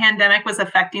the pandemic was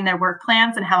affecting their work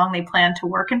plans and how long they planned to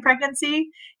work in pregnancy.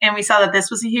 And we saw that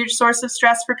this was a huge source of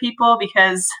stress for people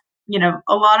because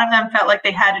a lot of them felt like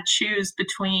they had to choose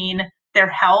between their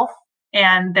health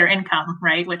and their income,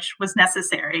 right, which was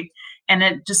necessary. And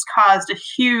it just caused a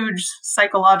huge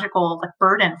psychological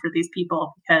burden for these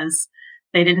people because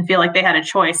they didn't feel like they had a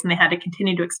choice and they had to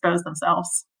continue to expose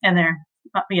themselves and their,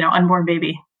 unborn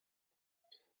baby.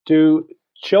 Do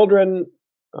children,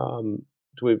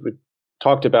 we've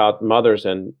talked about mothers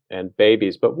and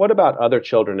babies, but what about other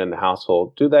children in the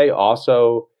household? Do they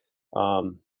also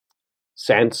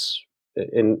sense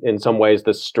in some ways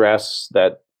the stress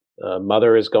that a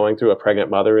mother is going through, a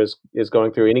pregnant mother is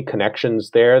going through? Any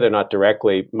connections there? They're not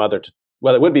directly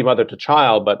it would be mother to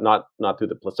child, but not through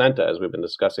the placenta, as we've been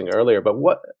discussing earlier. But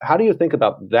how do you think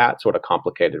about that sort of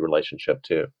complicated relationship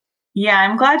too? Yeah,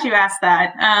 I'm glad you asked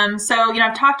that. So,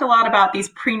 I've talked a lot about these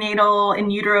prenatal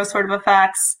in utero sort of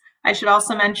effects. I should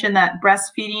also mention that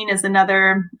breastfeeding is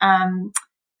another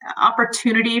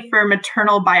opportunity for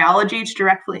maternal biology to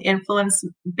directly influence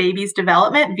baby's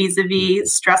development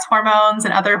vis-a-vis stress hormones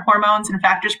and other hormones and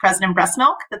factors present in breast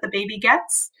milk that the baby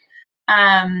gets.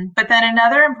 But then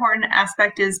another important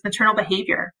aspect is maternal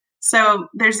behavior. So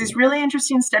there's these really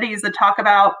interesting studies that talk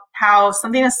about how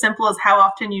something as simple as how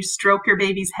often you stroke your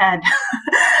baby's head.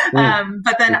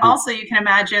 But then also you can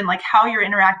imagine like how you're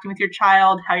interacting with your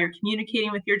child, how you're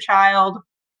communicating with your child.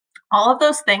 All of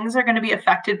those things are going to be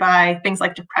affected by things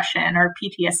like depression or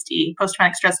PTSD,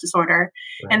 post-traumatic stress disorder.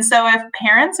 Right. And so if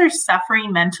parents are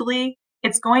suffering mentally,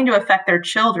 it's going to affect their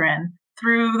children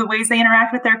through the ways they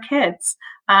interact with their kids.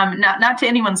 Not to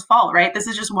anyone's fault, right? This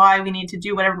is just why we need to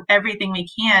do everything we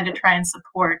can to try and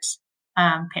support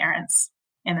parents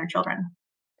and their children.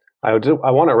 I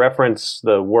want to reference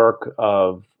the work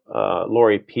of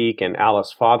Lori Peek and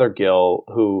Alice Fothergill,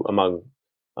 who, among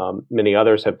many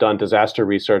others, have done disaster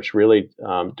research, really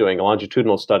doing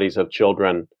longitudinal studies of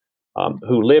children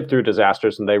who lived through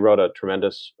disasters, and they wrote a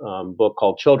tremendous book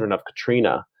called Children of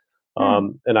Katrina.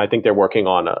 And I think they're working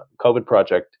on a COVID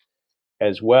project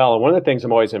as well. And one of the things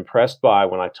I'm always impressed by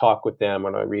when I talk with them,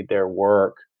 when I read their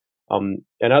work, and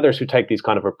others who take these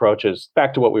kind of approaches,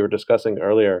 back to what we were discussing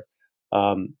earlier,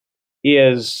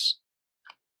 is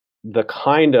the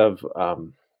kind of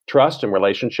trust and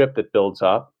relationship that builds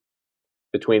up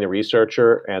between the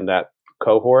researcher and that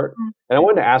cohort. And I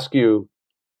wanted to ask you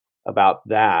about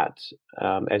that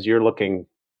as you're looking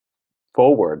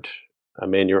forward. I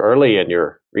mean, you're early in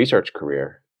your research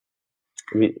career.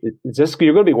 I mean, is this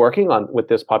you're going to be working with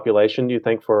this population, do you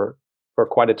think, for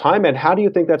quite a time? And how do you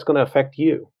think that's going to affect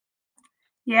you?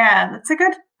 Yeah, that's a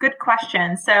good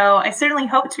question. So I certainly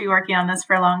hope to be working on this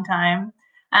for a long time.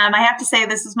 I have to say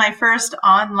this is my first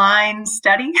online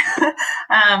study.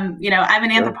 I'm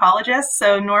an anthropologist,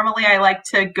 so normally I like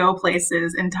to go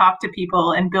places and talk to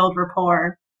people and build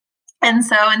rapport. And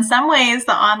so in some ways,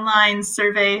 the online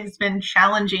survey has been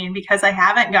challenging because I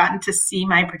haven't gotten to see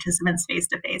my participants face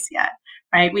to face yet,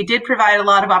 right? We did provide a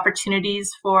lot of opportunities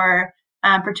for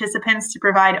participants to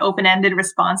provide open-ended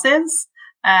responses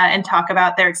and talk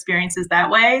about their experiences that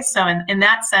way. So in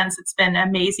that sense, it's been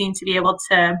amazing to be able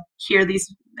to hear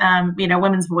these,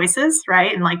 women's voices,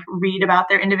 right? And like read about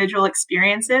their individual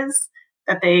experiences.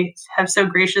 that they have so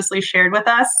graciously shared with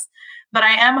us. But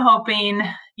I am hoping,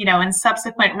 in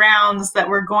subsequent rounds that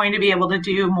we're going to be able to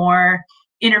do more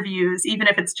interviews, even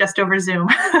if it's just over Zoom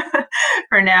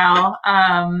for now.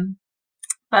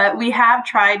 But we have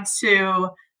tried to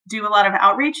do a lot of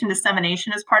outreach and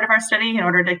dissemination as part of our study in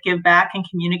order to give back and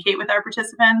communicate with our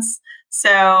participants.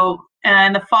 So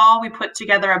in the fall, we put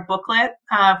together a booklet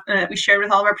that we shared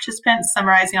with all of our participants,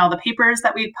 summarizing all the papers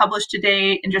that we've published to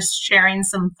date and just sharing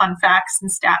some fun facts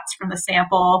and stats from the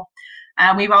sample.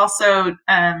 We've also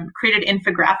created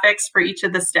infographics for each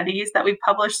of the studies that we've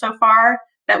published so far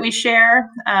that we share.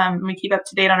 We keep up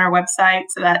to date on our website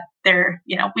so that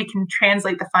we can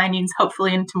translate the findings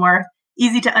hopefully into more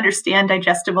easy to understand,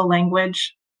 digestible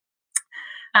language.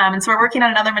 And so we're working on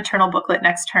another maternal booklet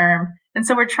next term. And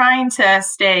so we're trying to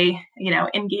stay,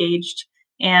 engaged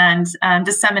and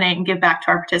disseminate and give back to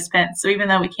our participants. So even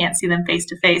though we can't see them face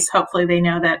to face, hopefully they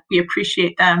know that we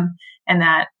appreciate them and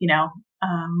that,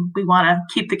 we want to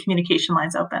keep the communication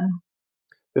lines open.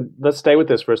 Let's stay with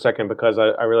this for a second, because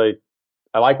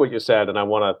I like what you said, and I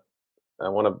want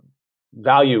to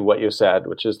value what you said,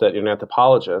 which is that you're an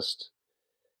anthropologist,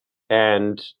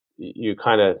 and you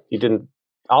didn't.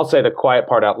 I'll say the quiet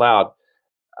part out loud.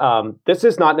 This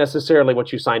is not necessarily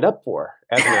what you signed up for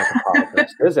as an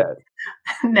anthropologist, is it?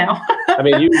 No. I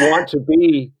mean, you want to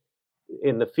be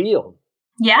in the field.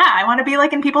 Yeah, I want to be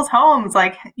in people's homes,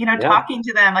 talking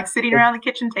to them, sitting around the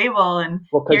kitchen table and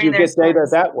because you get data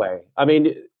that way. I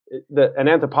mean, an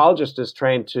anthropologist is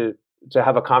trained to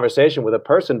have a conversation with a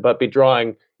person, but be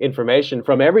drawing information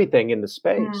from everything in the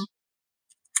space.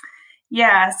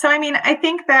 Yeah. So, I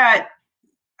think that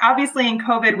obviously in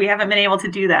COVID, we haven't been able to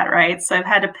do that, right? So I've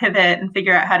had to pivot and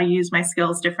figure out how to use my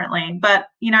skills differently. But,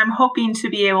 I'm hoping to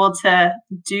be able to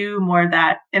do more of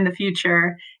that in the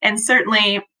future. And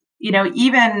certainly,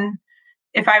 even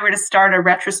if I were to start a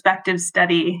retrospective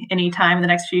study anytime in the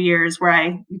next few years where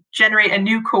I generate a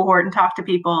new cohort and talk to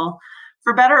people,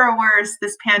 for better or worse,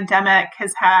 this pandemic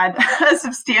has had a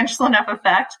substantial enough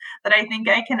effect that I think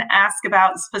I can ask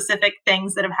about specific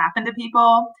things that have happened to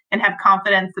people and have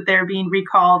confidence that they're being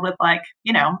recalled with a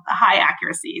high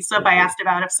accuracy. So if I asked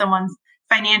about if someone's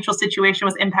financial situation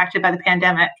was impacted by the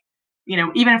pandemic,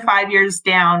 even 5 years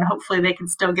down, hopefully they can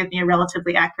still give me a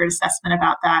relatively accurate assessment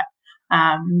about that.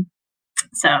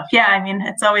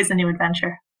 It's always a new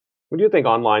adventure. What do you think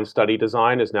online study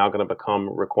design is now going to become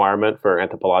a requirement for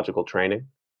anthropological training?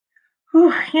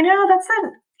 That's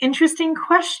an interesting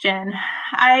question.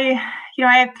 I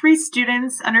had 3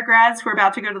 students, undergrads, who were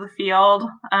about to go to the field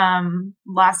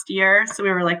last year. So we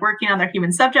were working on their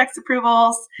human subjects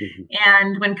approvals. Mm-hmm.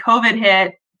 And when COVID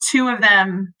hit, 2 of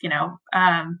them,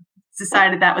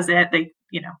 decided that was it.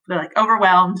 They're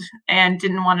overwhelmed and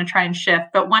didn't want to try and shift.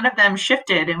 But one of them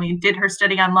shifted and we did her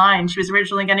study online. She was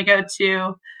originally going to go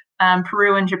to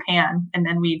Peru and Japan. And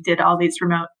then we did all these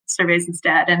remote surveys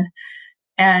instead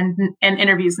and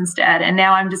interviews instead. And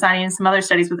now I'm designing some other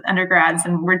studies with undergrads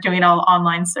and we're doing all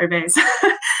online surveys.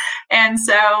 And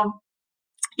so,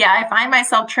 I find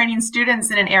myself training students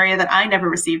in an area that I never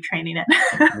received training in.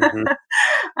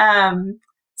 Mm-hmm.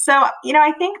 So,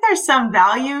 I think there's some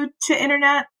value to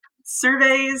internet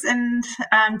surveys and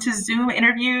to Zoom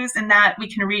interviews in that we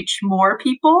can reach more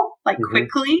people mm-hmm.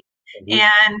 quickly. Mm-hmm.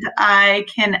 And I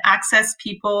can access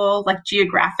people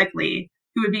geographically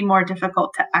who would be more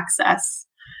difficult to access.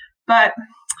 But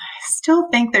I still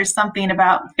think there's something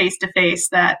about face-to-face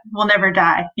that will never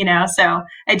die, So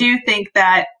I do think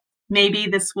that maybe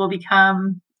this will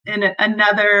become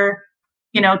another,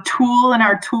 tool in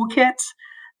our toolkit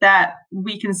that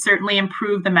we can certainly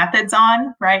improve the methods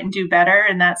on, right, and do better.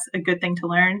 And that's a good thing to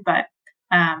learn. But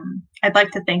I'd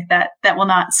like to think that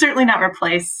will certainly not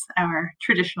replace our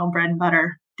traditional bread and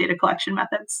butter data collection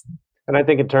methods. And I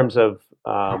think in terms of,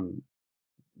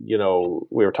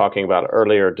 we were talking about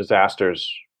earlier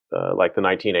disasters like the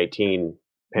 1918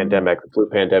 pandemic, the flu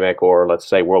pandemic, or let's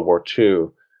say World War II,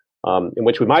 in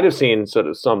which we might have seen sort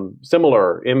of some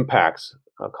similar impacts,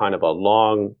 kind of a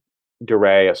long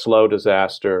delay, a slow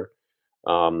disaster,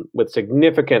 with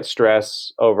significant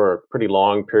stress over a pretty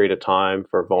long period of time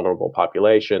for vulnerable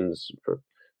populations, for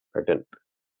pregnant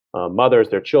mothers,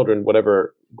 their children,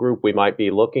 whatever group we might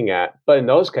be looking at. But in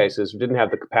those cases, we didn't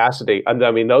have the capacity.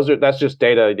 That's just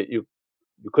data that you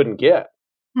couldn't get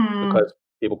because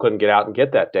people couldn't get out and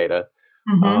get that data.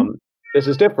 Mm-hmm. This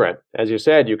is different. As you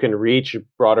said, you can reach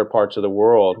broader parts of the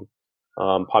world,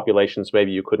 populations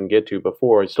maybe you couldn't get to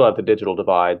before. You still have the digital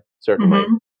divide, certainly.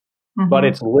 Mm-hmm. Mm-hmm. But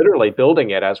it's literally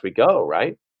building it as we go,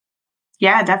 right?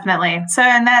 Yeah, definitely. So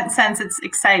in that sense, it's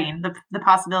exciting, the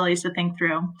possibilities to think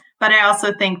through. But I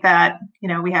also think that,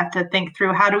 we have to think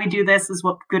through how do we do this as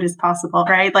what good as possible,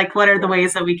 right? Like what are the Yeah.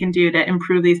 ways that we can do to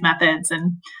improve these methods?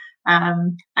 And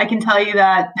I can tell you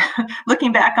that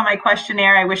looking back on my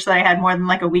questionnaire, I wish that I had more than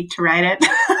like a week to write it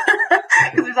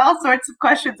because there's all sorts of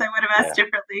questions I would have Yeah. asked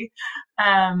differently.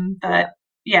 Yeah. But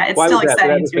yeah, it's Why still was that? That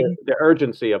exciting was to me. the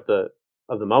urgency of the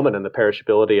moment and the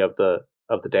perishability of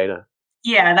the data.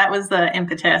 Yeah, that was the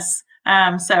impetus.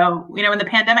 So, when the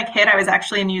pandemic hit, I was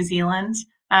actually in New Zealand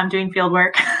doing field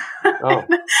work Oh,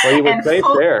 well, you were and, safe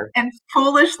there. and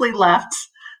foolishly left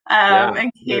Yeah,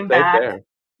 and you're came safe back. there.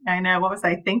 I know. What was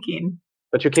I thinking?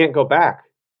 But you can't go back.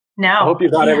 I No, hope I you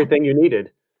got can't. everything you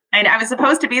needed. I was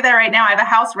supposed to be there right now. I have a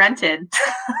house rented.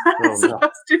 Oh, I'm no.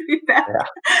 supposed to be there.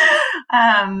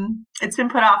 Yeah, It's been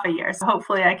put off a year, so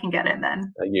hopefully I can get in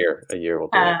then. a year will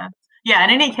do it. Yeah,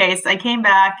 in any case, I came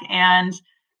back and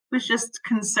was just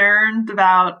concerned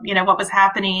about, what was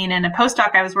happening. And a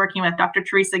postdoc I was working with, Dr.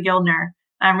 Teresa Gildner,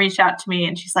 reached out to me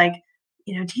and she's like,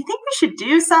 do you think we should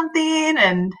do something?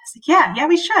 And I was like, yeah,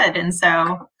 we should. And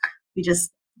so we just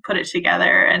put it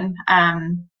together and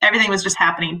everything was just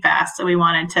happening fast. So we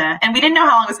wanted to, and we didn't know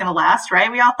how long it was going to last,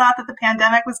 right? We all thought that the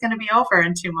pandemic was going to be over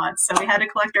in 2 months. So we had to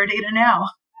collect our data now.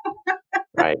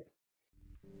 Right.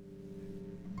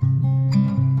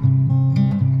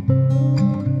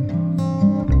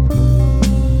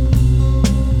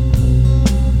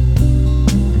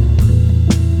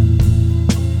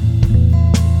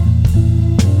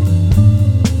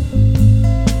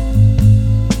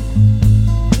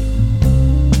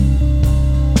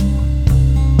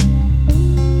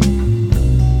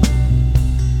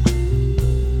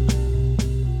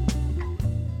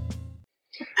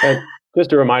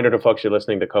 Just a reminder to folks you're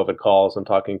listening to COVID Calls. I'm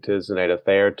talking to Zenaida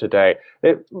Thayer today.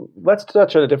 Let's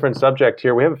touch on a different subject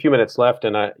here. We have a few minutes left,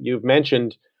 and you've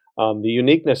mentioned the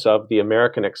uniqueness of the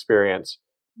American experience,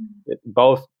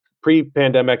 both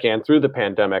pre-pandemic and through the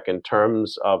pandemic, in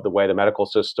terms of the way the medical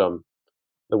system,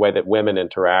 the way that women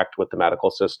interact with the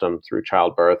medical system through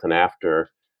childbirth and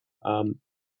after. Um,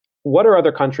 what are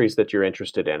other countries that you're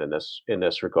interested in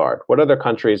this regard? What other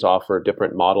countries offer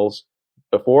different models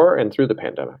before and through the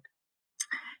pandemic?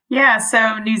 Yeah,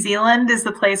 so New Zealand is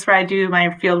the place where I do my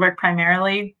fieldwork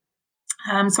primarily.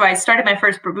 So I started my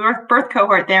first birth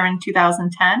cohort there in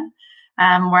 2010,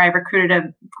 where I recruited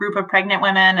a group of pregnant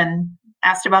women and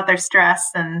asked about their stress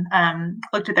and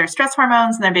looked at their stress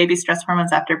hormones and their baby stress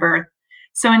hormones after birth.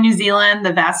 So in New Zealand,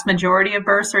 the vast majority of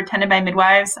births are attended by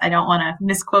midwives. I don't want to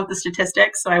misquote the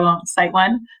statistics, so I won't cite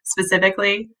one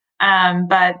specifically.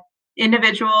 But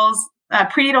individuals,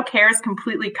 prenatal care is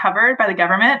completely covered by the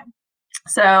government.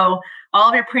 So all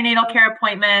of your prenatal care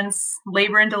appointments,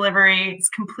 labor and delivery, it's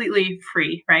completely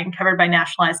free, right? And covered by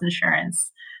nationalized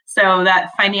insurance. So that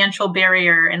financial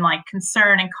barrier and like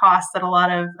concern and cost that a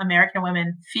lot of American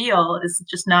women feel is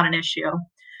just not an issue.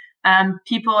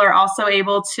 People are also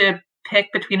able to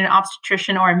pick between an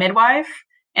obstetrician or a midwife,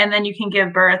 and then you can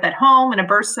give birth at home in a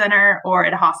birth center or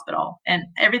at a hospital. And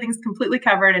everything's completely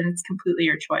covered and it's completely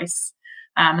your choice.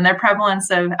 And their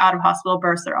prevalence of out of hospital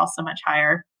births are also much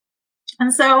higher.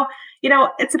 And so,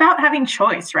 it's about having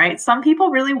choice, right? Some people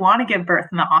really want to give birth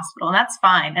in the hospital, and that's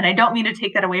fine. And I don't mean to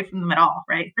take that away from them at all,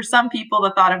 right? For some people,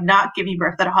 the thought of not giving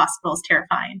birth at a hospital is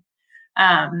terrifying.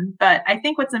 But I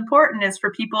think what's important is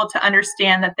for people to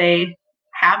understand that they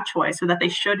have choice or that they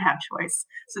should have choice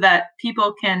so that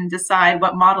people can decide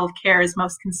what model of care is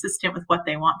most consistent with what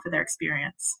they want for their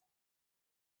experience.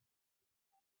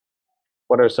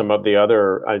 What are some of the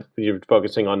other? You're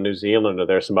focusing on New Zealand. Are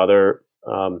there some other?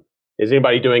 Is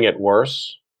anybody doing it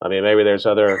worse? I mean, maybe there's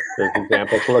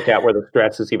examples to look at where the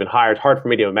stress is even higher. It's hard for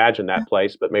me to imagine that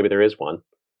place, but maybe there is one.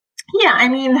 Yeah, I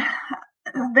mean,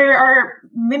 there are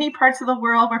many parts of the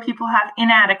world where people have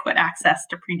inadequate access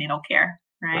to prenatal care,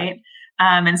 right?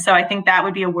 And so I think that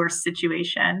would be a worse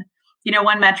situation.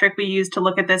 One metric we use to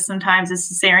look at this sometimes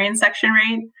is cesarean section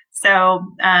rate. So,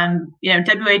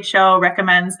 WHO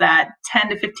recommends that 10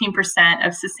 to 15%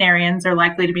 of cesareans are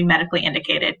likely to be medically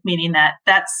indicated, meaning that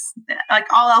that's like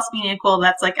all else being equal,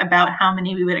 that's like about how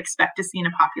many we would expect to see in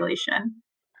a population.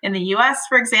 In the US,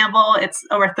 for example, it's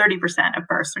over 30% of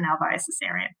births are now via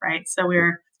cesarean, right? So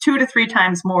we're 2 to 3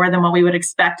 times more than what we would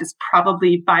expect is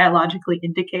probably biologically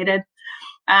indicated.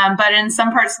 But in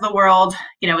some parts of the world,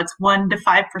 it's 1 to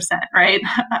 5%, right?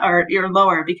 or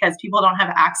lower because people don't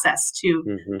have access to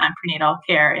prenatal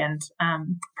care and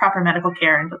proper medical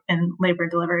care and labor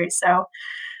and delivery. So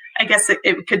I guess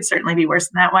it could certainly be worse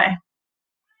in that way.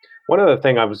 One other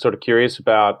thing I was sort of curious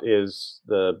about is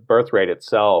the birth rate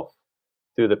itself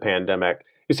through the pandemic.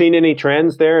 You seen any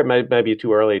trends there? It may be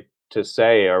too early to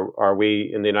say? Are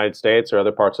we in the United States or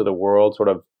other parts of the world sort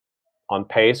of on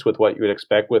pace with what you would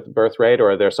expect with birth rate,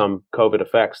 or are there some COVID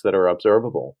effects that are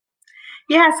observable?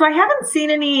 Yeah, so I haven't seen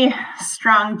any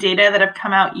strong data that have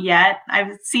come out yet.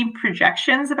 I've seen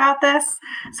projections about this.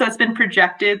 So it's been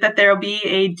projected that there will be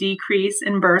a decrease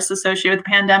in births associated with the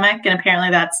pandemic. And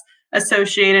apparently that's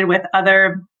associated with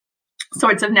other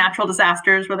sorts of natural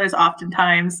disasters where there's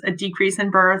oftentimes a decrease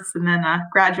in births and then a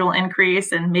gradual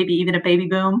increase and maybe even a baby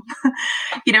boom.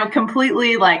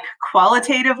 Completely like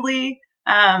qualitatively.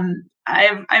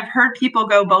 I've heard people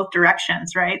go both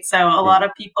directions, right? So a lot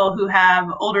of people who have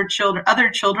older children, other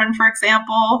children, for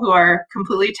example, who are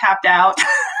completely tapped out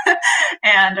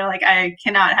and are like, I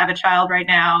cannot have a child right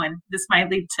now, and this might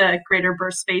lead to greater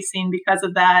birth spacing because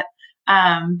of that.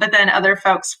 But then other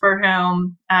folks for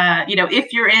whom,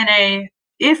 if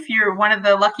you're one of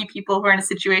the lucky people who are in a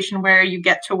situation where you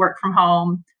get to work from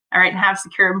home, all right, and have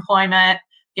secure employment,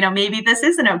 maybe this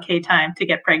is an okay time to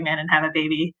get pregnant and have a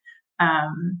baby.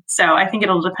 So I think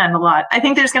it'll depend a lot. I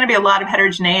think there's going to be a lot of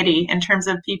heterogeneity in terms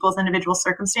of people's individual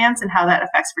circumstance and how that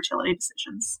affects fertility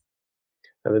decisions.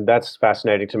 And that's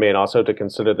fascinating to me, and also to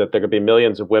consider that there could be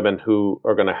millions of women who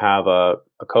are going to have a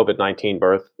COVID-19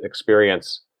 birth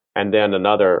experience and then a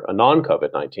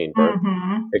non-COVID-19 birth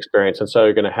experience. And so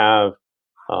you're going to have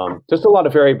just a lot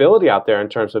of variability out there in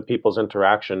terms of people's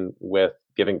interaction with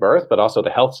giving birth, but also the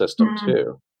health system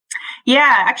too.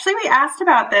 Yeah, actually, we asked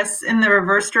about this in the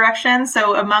reverse direction.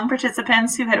 So among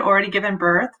participants who had already given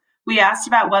birth, we asked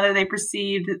about whether they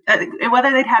perceived,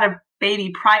 whether they'd had a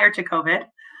baby prior to COVID,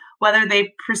 whether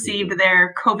they perceived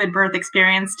their COVID birth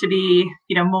experience to be,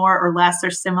 more or less or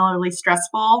similarly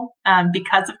stressful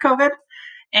because of COVID.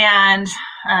 And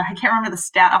I can't remember the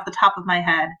stat off the top of my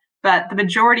head, but the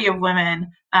majority of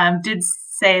women did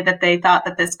say that they thought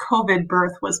that this COVID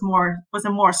birth was a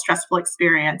more stressful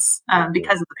experience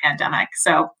because of the pandemic.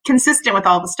 So consistent with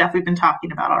all the stuff we've been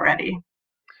talking about already.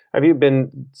 Have you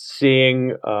been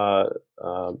seeing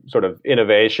sort of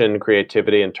innovation,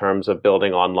 creativity in terms of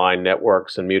building online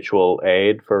networks and mutual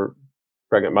aid for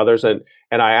pregnant mothers? And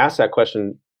I asked that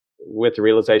question with the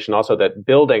realization also that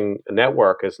building a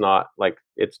network is not like,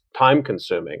 it's time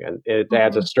consuming and it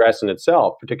adds a stress in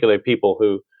itself, particularly people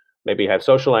who maybe have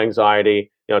social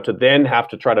anxiety, to then have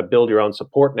to try to build your own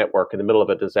support network in the middle of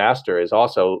a disaster is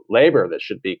also labor that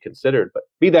should be considered. But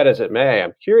be that as it may,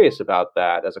 I'm curious about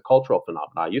that as a cultural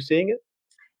phenomenon. Are you seeing it?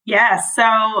 Yes. So,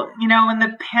 when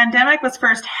the pandemic was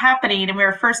first happening and we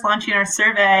were first launching our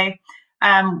survey,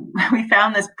 we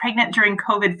found this Pregnant During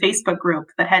COVID Facebook group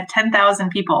that had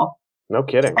 10,000 people. No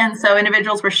kidding. And so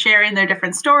individuals were sharing their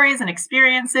different stories and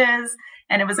experiences,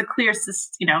 and it was a clear,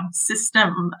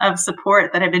 system of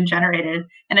support that had been generated.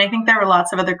 And I think there were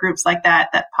lots of other groups like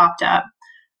that popped up.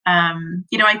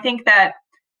 I think that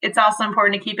it's also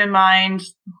important to keep in mind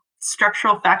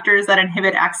structural factors that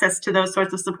inhibit access to those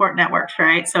sorts of support networks,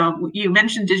 right? So you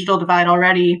mentioned digital divide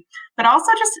already, but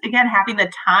also just, again, having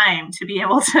the time to be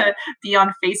able to be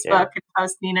on Facebook and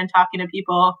posting and talking to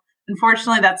people.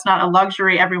 Unfortunately, that's not a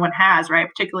luxury everyone has, right?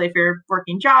 Particularly if you're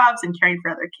working jobs and caring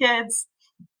for other kids.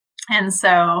 And so,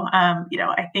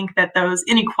 I think that those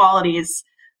inequalities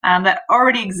that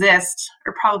already exist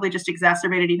are probably just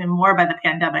exacerbated even more by the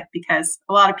pandemic because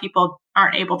a lot of people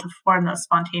aren't able to form those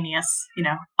spontaneous,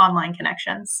 online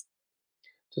connections.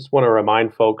 Just want to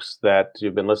remind folks that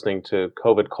you've been listening to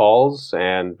COVID Calls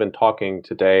and been talking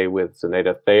today with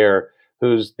Zenaida Thayer,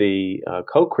 who's the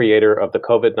co-creator of the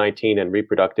COVID-19 and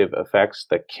Reproductive Effects,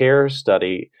 the CARE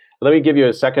study. Let me give you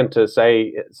a second to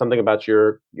say something about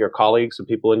your colleagues and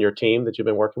people in your team that you've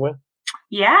been working with.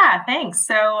 Yeah, thanks.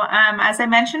 So as I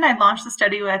mentioned, I launched the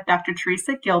study with Dr.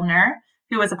 Teresa Gildner,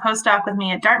 who was a postdoc with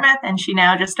me at Dartmouth, and she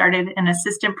now just started an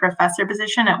assistant professor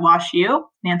position at WashU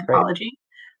in anthropology.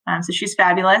 So she's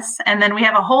fabulous. And then we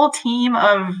have a whole team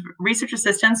of research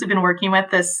assistants who've been working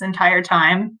with this entire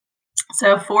time.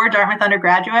 So 4 Dartmouth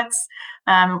undergraduates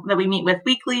that we meet with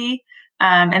weekly,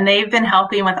 and they've been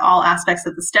helping with all aspects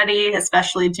of the study,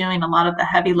 especially doing a lot of the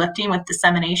heavy lifting with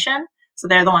dissemination. So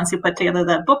they're the ones who put together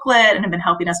the booklet and have been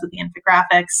helping us with the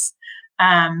infographics.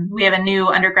 We have a new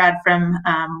undergrad from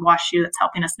WashU that's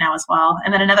helping us now as well.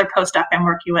 And then another postdoc I'm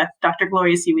working with, Dr.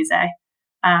 Gloria Siwize,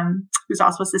 who's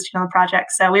also assisting on the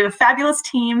project. So we have a fabulous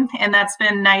team, and that's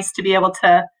been nice to be able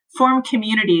to form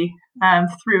community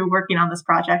through working on this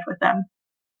project with them.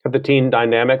 Have the team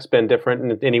dynamics been different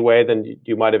in any way than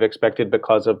you might have expected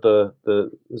because of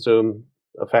the Zoom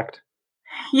effect?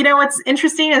 What's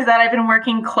interesting is that I've been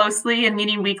working closely and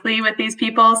meeting weekly with these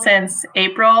people since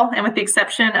April. And with the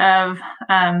exception of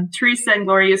Teresa and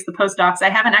Gloria, the postdocs, I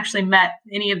haven't actually met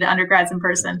any of the undergrads in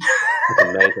person. That's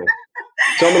amazing.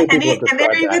 So many people have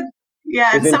described that.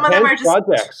 Yeah, is and some of them are intense just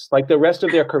projects. Like the rest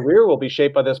of their career will be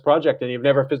shaped by this project, and you've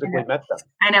never I physically know. met them.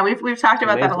 I know we've talked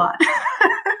about that a Amazing. lot.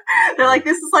 They're like,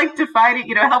 this is like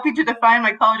defining, helping to define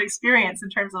my college experience in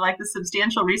terms of like the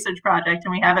substantial research project,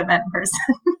 and we haven't met in person.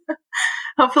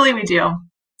 Hopefully we do.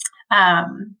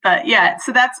 But yeah,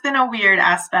 so that's been a weird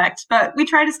aspect, but we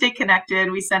try to stay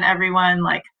connected. We sent everyone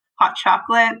like hot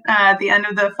chocolate at the end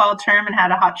of the fall term and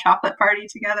had a hot chocolate party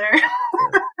together.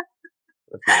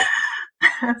 That's nice.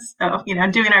 So,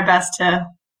 doing our best to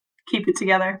keep it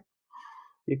together.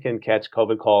 You can catch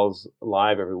COVID Calls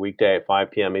live every weekday at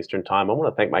 5 p.m. Eastern Time. I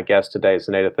want to thank my guest today,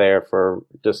 Zenaida Thayer, for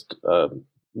just a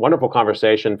wonderful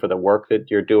conversation, for the work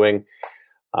that you're doing.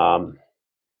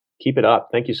 Keep it up.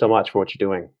 Thank you so much for what you're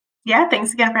doing. Yeah,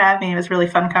 thanks again for having me. It was a really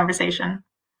fun conversation.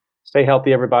 Stay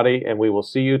healthy, everybody, and we will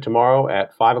see you tomorrow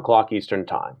at 5 o'clock Eastern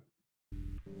Time.